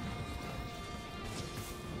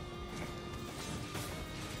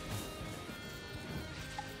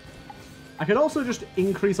 I could also just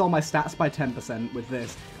increase all my stats by 10% with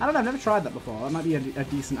this. I don't know, I've never tried that before. That might be a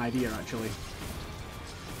decent idea, actually.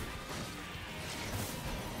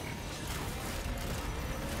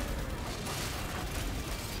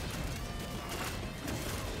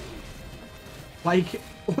 Like,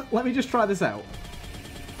 let me just try this out.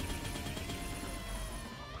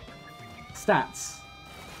 Stats.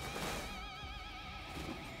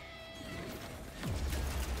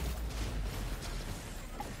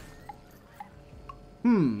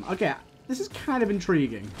 Okay. This is kind of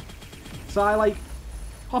intriguing. So I, like,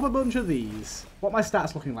 pop a bunch of these. What my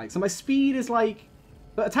stats looking like? So my speed is, like...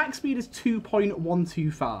 The attack speed is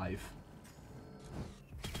 2.125.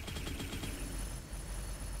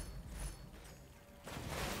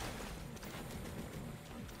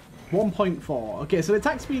 .4. Okay, so the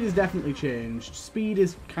attack speed is definitely changed. Speed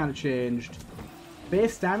is kind of changed.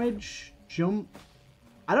 Base damage, jump.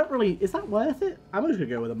 I don't really... Is that worth it? I'm just going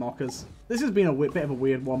to go with the mockers. This has been a bit of a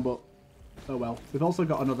weird one, but... Oh well. We've also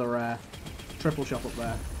got another triple shop up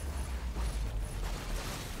there.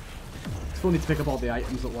 It's funny to pick up all the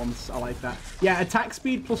items at once. I like that. Yeah, attack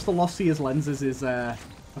speed plus the Lost Seer's lenses is a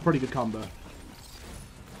pretty good combo.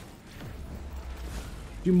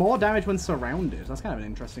 Do more damage when surrounded. That's kind of an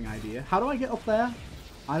interesting idea. How do I get up there?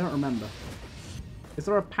 I don't remember. Is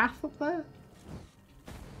there a path up there?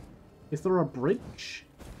 Is there a bridge?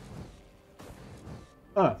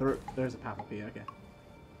 Oh, there's a path up here. Okay.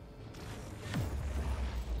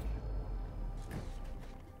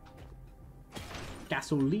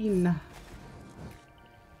 Gasoline.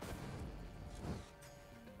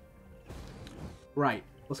 Right.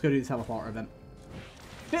 Let's go do the teleporter event.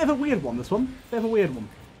 Bit of a weird one, this one. Bit of a weird one.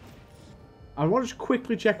 I want to just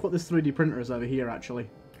quickly check what this 3D printer is over here, actually.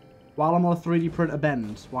 While I'm on a 3D printer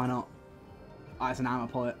bend. Why not? Ah, it's an armor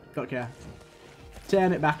plate. Don't care.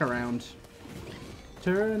 Turn it back around.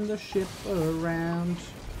 Turn the ship around.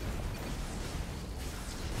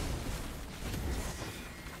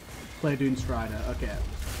 Play Dune Strider. Okay.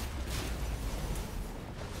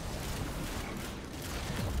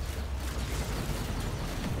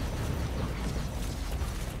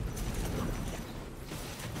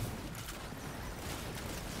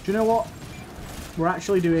 Do you know what? We're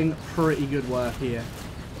actually doing pretty good work here.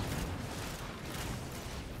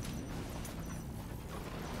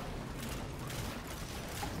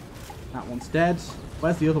 That one's dead.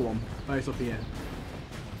 Where's the other one? Oh, it's up here.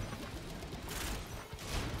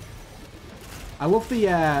 I love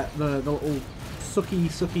the little sucky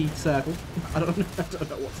circle. I don't know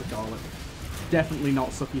what to call it. Definitely not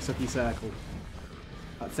sucky circle.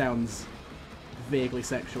 That sounds vaguely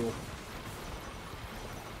sexual.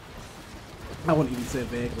 I wouldn't even say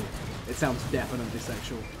vaguely. It sounds definitely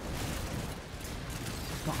sexual.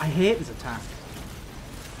 God, I hate this attack.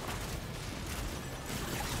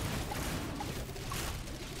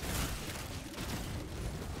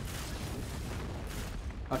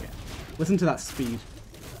 Okay. Listen to that speed.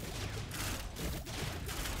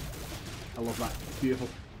 I love that. It's beautiful.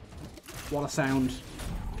 What a sound.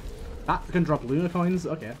 That can drop lunar coins?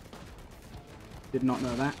 Okay. Did not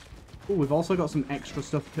know that. Oh, we've also got some extra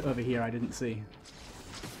stuff over here I didn't see.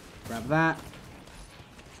 Grab that.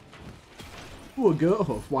 Ooh, a goat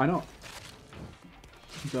hoof. Why not?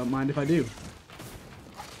 Don't mind if I do.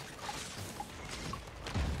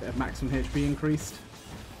 Bit of maximum HP increased.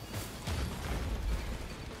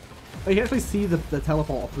 Oh, you can actually see the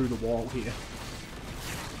teleporter through the wall here.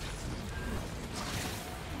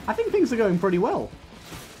 I think things are going pretty well.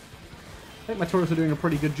 I think my turrets are doing a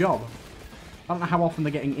pretty good job. I don't know how often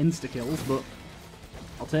they're getting insta-kills, but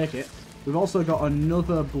I'll take it. We've also got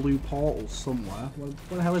another blue portal somewhere. Where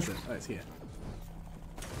the hell is it? Oh, it's here.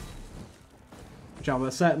 Which I will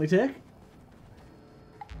certainly take.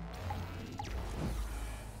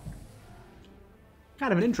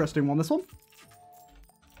 Kind of an interesting one, this one.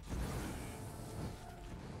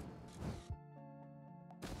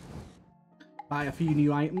 Buy a few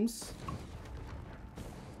new items.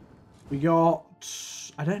 We got...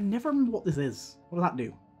 I never remember what this is. What does that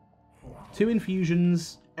do? 2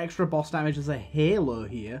 infusions, extra boss damage. There's a halo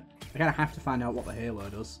here. I kind of have to find out what the halo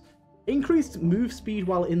does. Increased move speed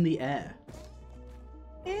while in the air.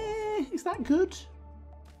 Is that good?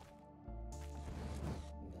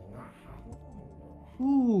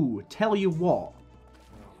 Ooh, tell you what.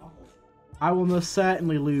 I will most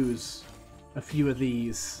certainly lose a few of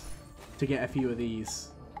these to get a few of these.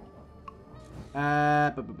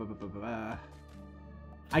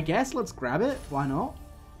 I guess let's grab it. Why not?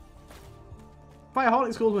 Fire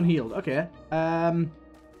Haunting Skulls when healed. Okay.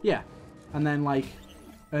 Yeah. And then, like,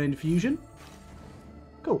 an infusion.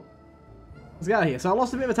 Cool. Let's get out of here. So I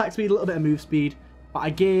lost a bit of attack speed, a little bit of move speed. But I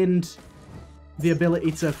gained the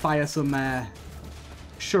ability to fire some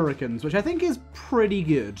shurikens, which I think is pretty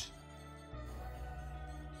good.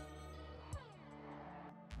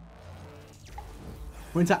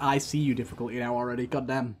 We're into ICU difficulty now already. God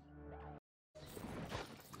damn.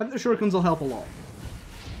 I think the shurikens will help a lot.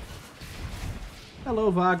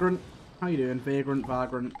 Hello, Vagrant. How you doing? Vagrant,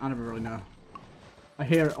 Vagrant. I never really know. I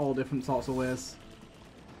hear it all different sorts of ways.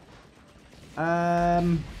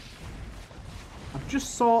 I'm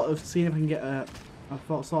just sort of seeing if I can get a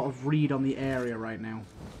sort of read on the area right now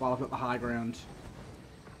while I've got the high ground.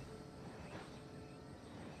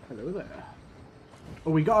 Hello there. Oh,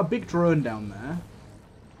 we got a big drone down there.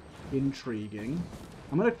 Intriguing.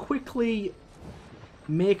 I'm going to quickly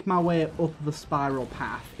make my way up the spiral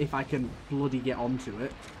path if I can bloody get onto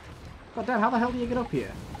it. God damn, how the hell do you get up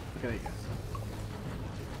here? Okay, there you go.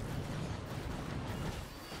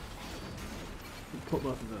 Put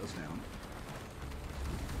both of those down.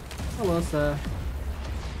 Hello, sir.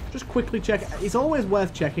 Just quickly check. It's always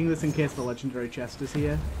worth checking this in case the legendary chest is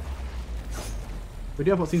here. We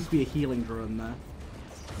do have what seems to be a healing drone there.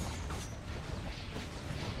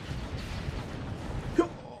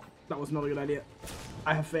 That was not a good idea.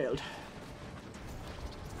 I have failed.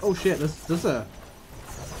 Oh shit, there's a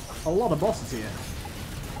lot of bosses here.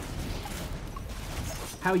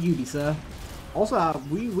 How you be, sir? Also,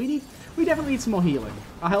 we definitely need some more healing.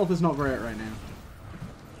 Our health is not great right now.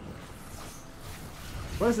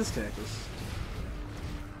 Where does this take us?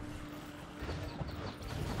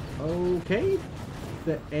 Okay. Is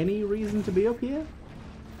there any reason to be up here?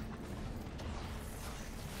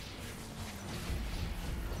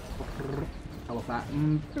 Hello, fat.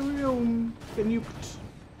 Get nuked.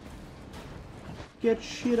 Get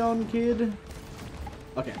shit on, kid.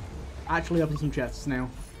 Okay. Actually open some chests now.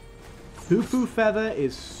 Poo-poo feather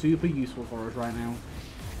is super useful for us right now.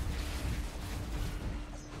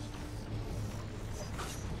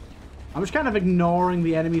 I'm just kind of ignoring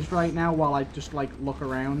the enemies right now while I just, like, look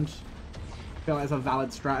around. I feel like it's a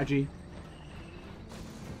valid strategy.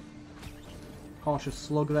 Cautious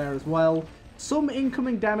slug there as well. Some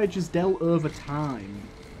incoming damage is dealt over time.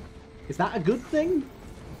 Is that a good thing?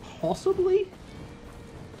 Possibly?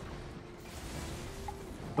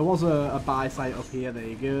 There was a buy site up here. There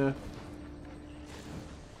you go.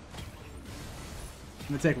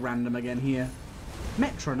 I'm going to take random again here.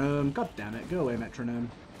 Metronome. God damn it. Go away,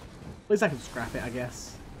 metronome. At least I can scrap it, I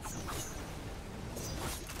guess.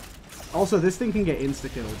 Also, this thing can get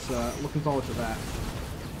insta-killed, so looking forward to that.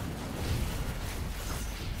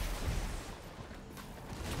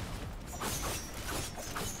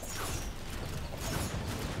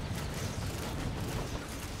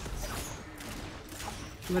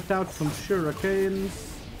 Let out some shurikens.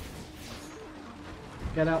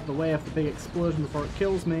 Get out the way of the big explosion before it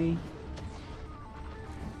kills me.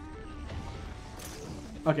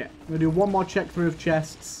 Okay, I'm going to do one more check through of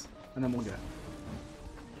chests, and then we'll go.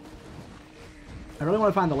 I really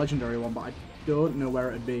want to find the legendary one, but I don't know where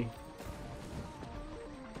it'd be.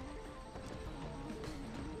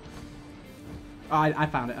 Oh, I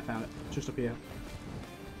found it, It's just up here.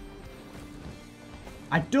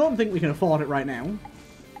 I don't think we can afford it right now.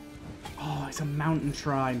 Oh, it's a mountain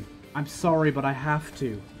shrine. I'm sorry, but I have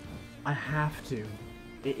to. I have to.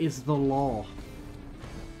 It is the law.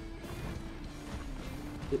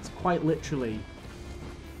 It's quite literally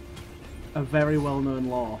a very well-known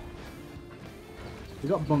law. We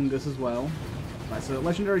got Bungus as well. Right, so the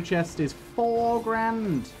legendary chest is 4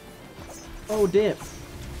 grand. Oh, dip.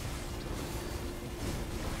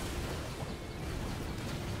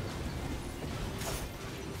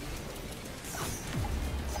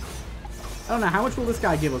 I don't know, how much will this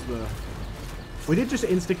guy give us, though? We did just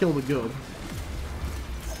insta-kill the good.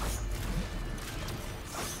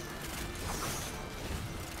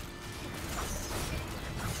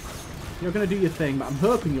 You're going to do your thing, but I'm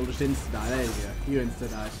hoping you'll just insta-die. There you go. You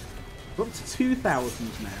insta-died. We're up to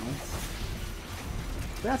 2,000 now.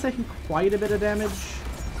 We are taking quite a bit of damage.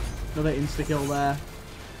 Another insta-kill there.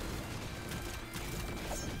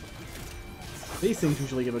 These things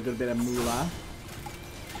usually give a good bit of moolah.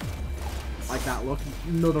 Like that, look.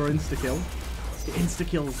 Another insta-kill. The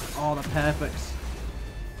insta-kills. Oh, they're perfect.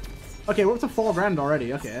 Okay, we're up to 4 grand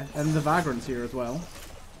already. Okay. And the Vagrant's here as well.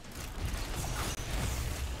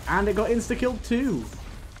 And it got insta-killed too.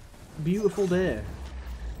 Beautiful day.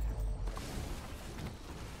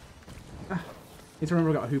 Need to remember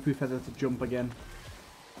I got a Hoopu Feather to jump again.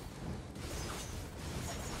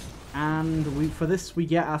 And for this we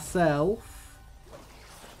get ourselves...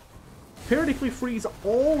 periodically freeze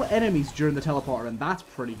all enemies during the teleporter, and that's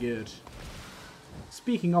pretty good.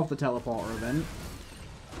 Speaking of the teleporter event...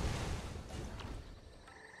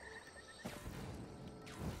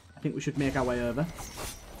 I think we should make our way over.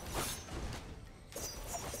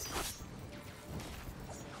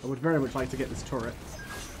 I would very much like to get this turret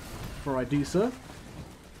before I do so.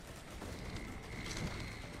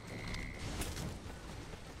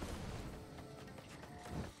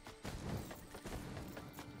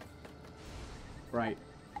 Right.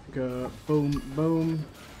 Go boom, boom.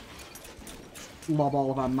 Lob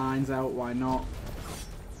all of our mines out, why not?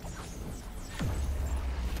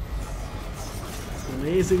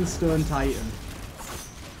 Blazing Stone Titan.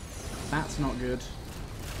 That's not good.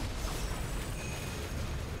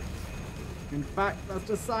 In fact, that's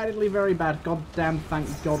decidedly very bad. God damn, thank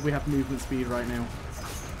God we have movement speed right now.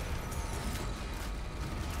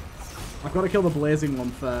 I've got to kill the blazing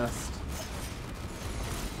one first.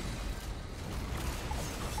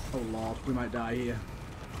 Oh lord, we might die here.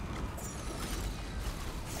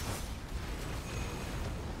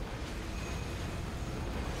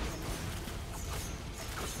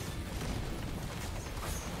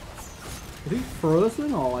 Is he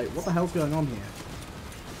frozen or like, what the hell's going on here?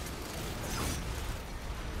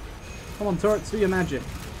 Come on, turrets, do your magic.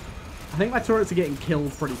 I think my turrets are getting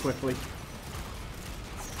killed pretty quickly.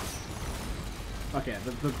 Okay,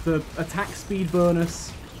 the attack speed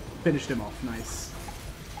bonus finished him off. Nice.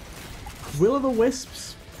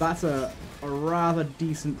 Will-o'-the-wisps, that's a rather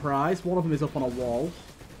decent prize. One of them is up on a wall.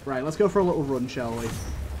 Right, let's go for a little run, shall we?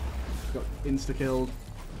 Got insta-killed.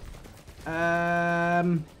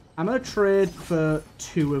 I'm going to trade for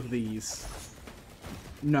 2 of these.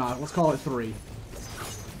 No, let's call it 3.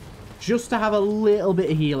 Just to have a little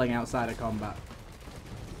bit of healing outside of combat.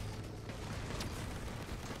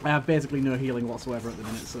 I have basically no healing whatsoever at the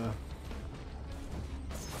minute, so...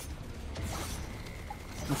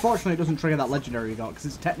 Unfortunately, it doesn't trigger that legendary we got, because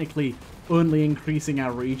it's technically only increasing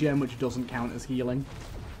our regen, which doesn't count as healing.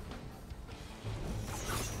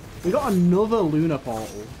 We got another lunar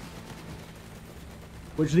portal.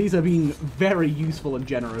 Which these are being very useful and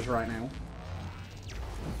generous right now.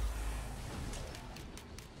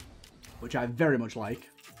 Which I very much like.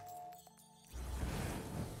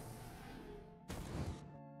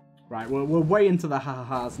 Right, we're way into the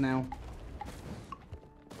ha-ha-has now.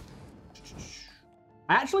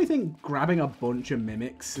 I actually think grabbing a bunch of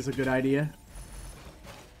mimics is a good idea.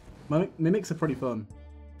 Mimics are pretty fun.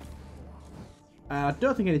 I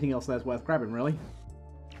don't think anything else there's worth grabbing, really.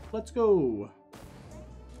 Let's go.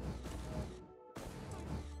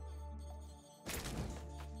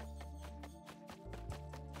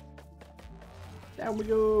 Down we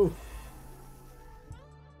go.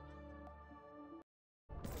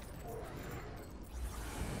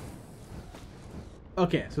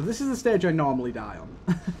 Okay, so this is the stage I normally die on.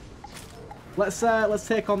 Let's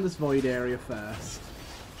take on this void area first,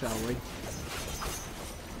 shall we?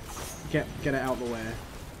 Get it out of the way.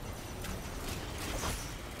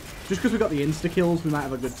 Just because we got the insta kills, we might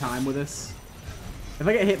have a good time with this. If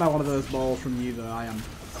I get hit by one of those balls from you, though, I am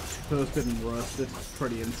toasted and roasted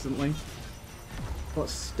pretty instantly.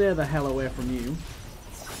 Let's stay the hell away from you.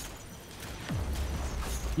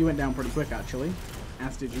 You went down pretty quick, actually.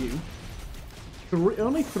 As did you.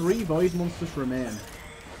 Only 3 void monsters remain.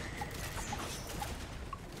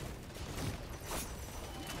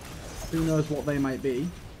 Who knows what they might be.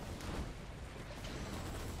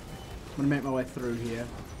 I'm going to make my way through here.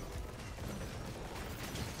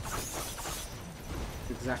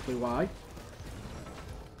 Exactly why.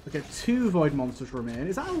 Okay, 2 void monsters remain.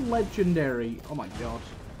 Is that a legendary? Oh my god.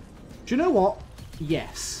 Do you know what?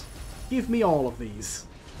 Yes. Give me all of these.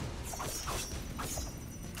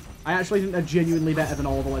 I actually think they're genuinely better than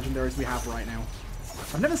all the legendaries we have right now.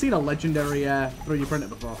 I've never seen a legendary 3D printer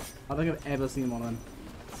before. I don't think I've ever seen one of them.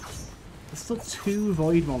 There's still 2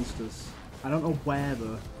 void monsters. I don't know where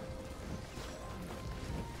though.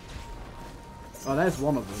 Oh, there's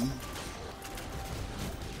one of them.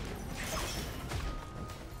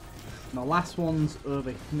 And the last one's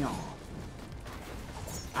over here.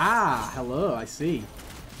 Ah, hello, I see.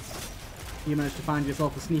 You managed to find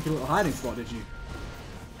yourself a sneaky little hiding spot, did you?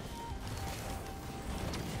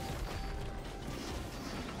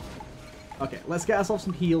 Okay, let's get ourselves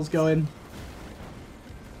some heals going.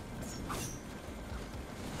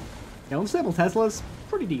 Yeah, unstable Tesla's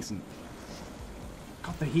pretty decent.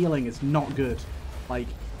 God, the healing is not good. Like,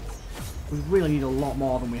 we really need a lot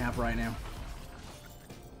more than we have right now.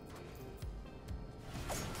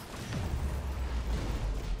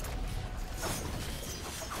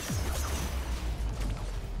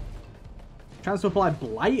 Chance to apply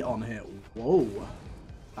Blight on it. Whoa.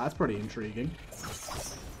 That's pretty intriguing.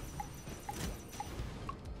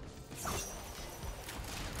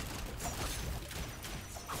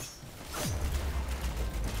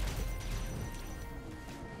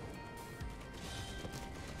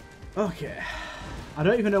 Okay. I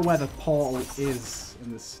don't even know where the portal is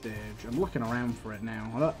in this stage. I'm looking around for it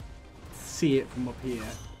now. I don't see it from up here.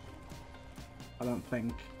 I don't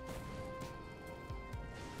think.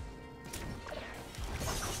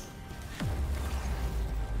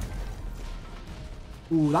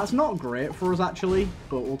 Ooh, that's not great for us, actually,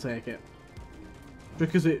 but we'll take it.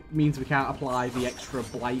 Because it means we can't apply the extra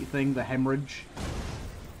blight thing, the hemorrhage.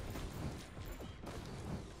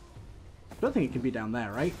 I don't think it can be down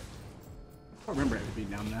there, right? I don't remember it being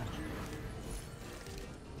down there.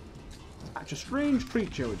 Catch a strange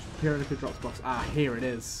creature which periodically drops blocks. Ah, here it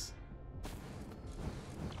is.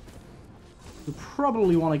 We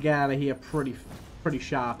probably want to get out of here pretty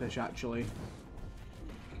sharpish, actually.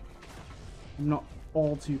 I'm not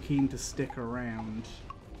all too keen to stick around.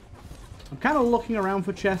 I'm kind of looking around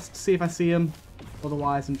for chests to see if I see them.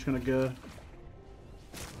 Otherwise, I'm just going to go.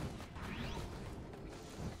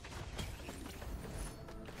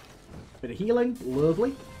 Bit of healing.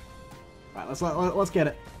 Lovely. Right, let's get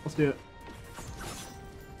it. Let's do it.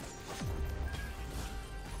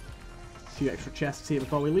 A few extra chests here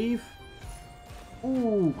before we leave.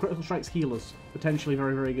 Ooh, critical strikes healers. Potentially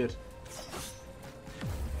very, very good.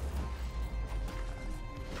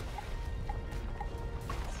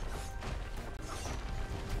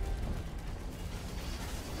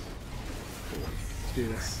 Let's do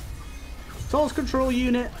this. Source control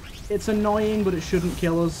unit. It's annoying, but it shouldn't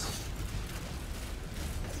kill us.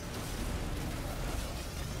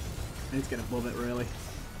 I need to get above it, really.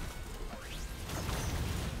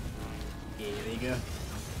 Yeah, there you go.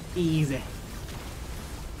 Easy.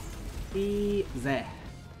 Easy.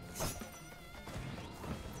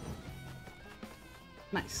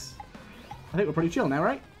 Nice. I think we're pretty chill now,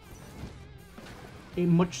 right? Ain't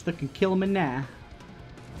much that can kill me now.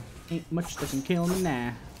 Ain't much that can kill me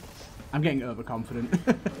now. I'm getting overconfident.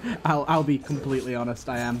 I'll be completely honest,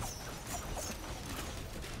 I am.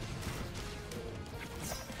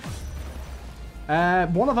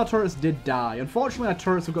 One of our turrets did die. Unfortunately, our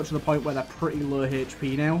turrets have got to the point where they're pretty low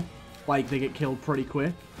HP now. Like, they get killed pretty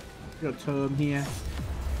quick. Got a term here.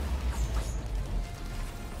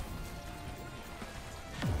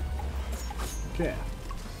 Okay.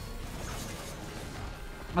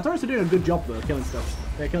 Our turrets are doing a good job, though, killing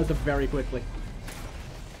stuff. They're killing stuff very quickly.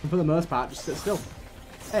 And for the most part, just sit still.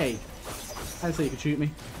 Hey. I didn't say you could shoot me.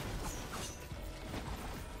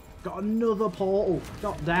 Got another portal.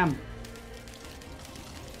 God damn.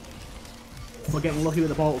 We're getting lucky with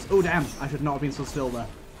the portals. Oh, damn. I should not have been so still there.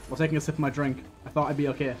 While taking a sip of my drink. I thought I'd be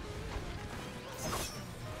okay.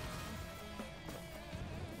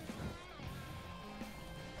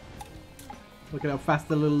 Look at how fast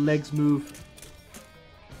the little legs move.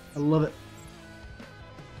 I love it.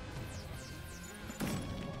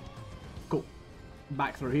 Cool.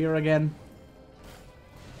 Back through here again.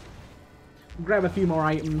 Grab a few more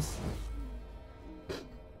items.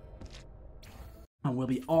 And we'll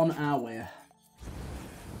be on our way.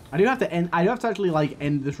 I do have to actually like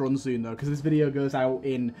end this run soon though, because this video goes out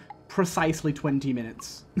in precisely 20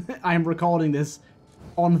 minutes. I am recording this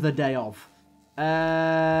on the day of.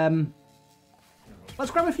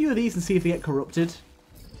 Let's grab a few of these and see if they get corrupted.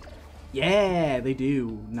 Yeah, they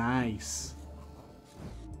do. Nice.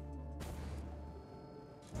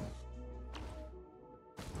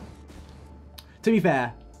 To be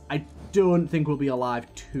fair, I don't think we'll be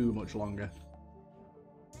alive too much longer.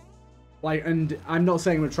 Like, and I'm not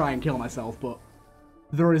saying I'm gonna try and kill myself, but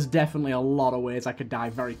there is definitely a lot of ways I could die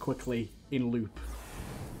very quickly in loop.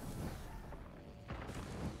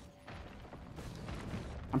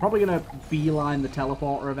 I'm probably gonna beeline the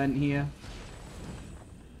teleporter event here.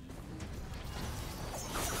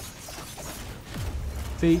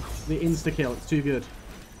 See? The insta-kill, it's too good.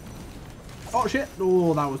 Oh shit!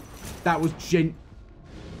 Oh, that was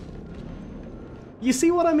You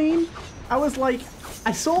see what I mean? I was like,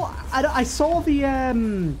 I saw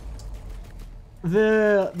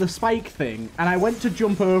the spike thing, and I went to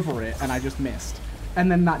jump over it, and I just missed. And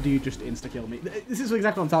then that dude just insta-killed me. This is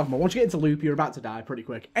exactly what I'm talking about. Once you get into loop, you're about to die pretty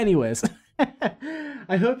quick. Anyways,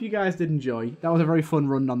 I hope you guys did enjoy. That was a very fun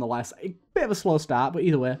run nonetheless. A bit of a slow start, but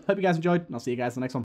either way, hope you guys enjoyed, and I'll see you guys in the next one.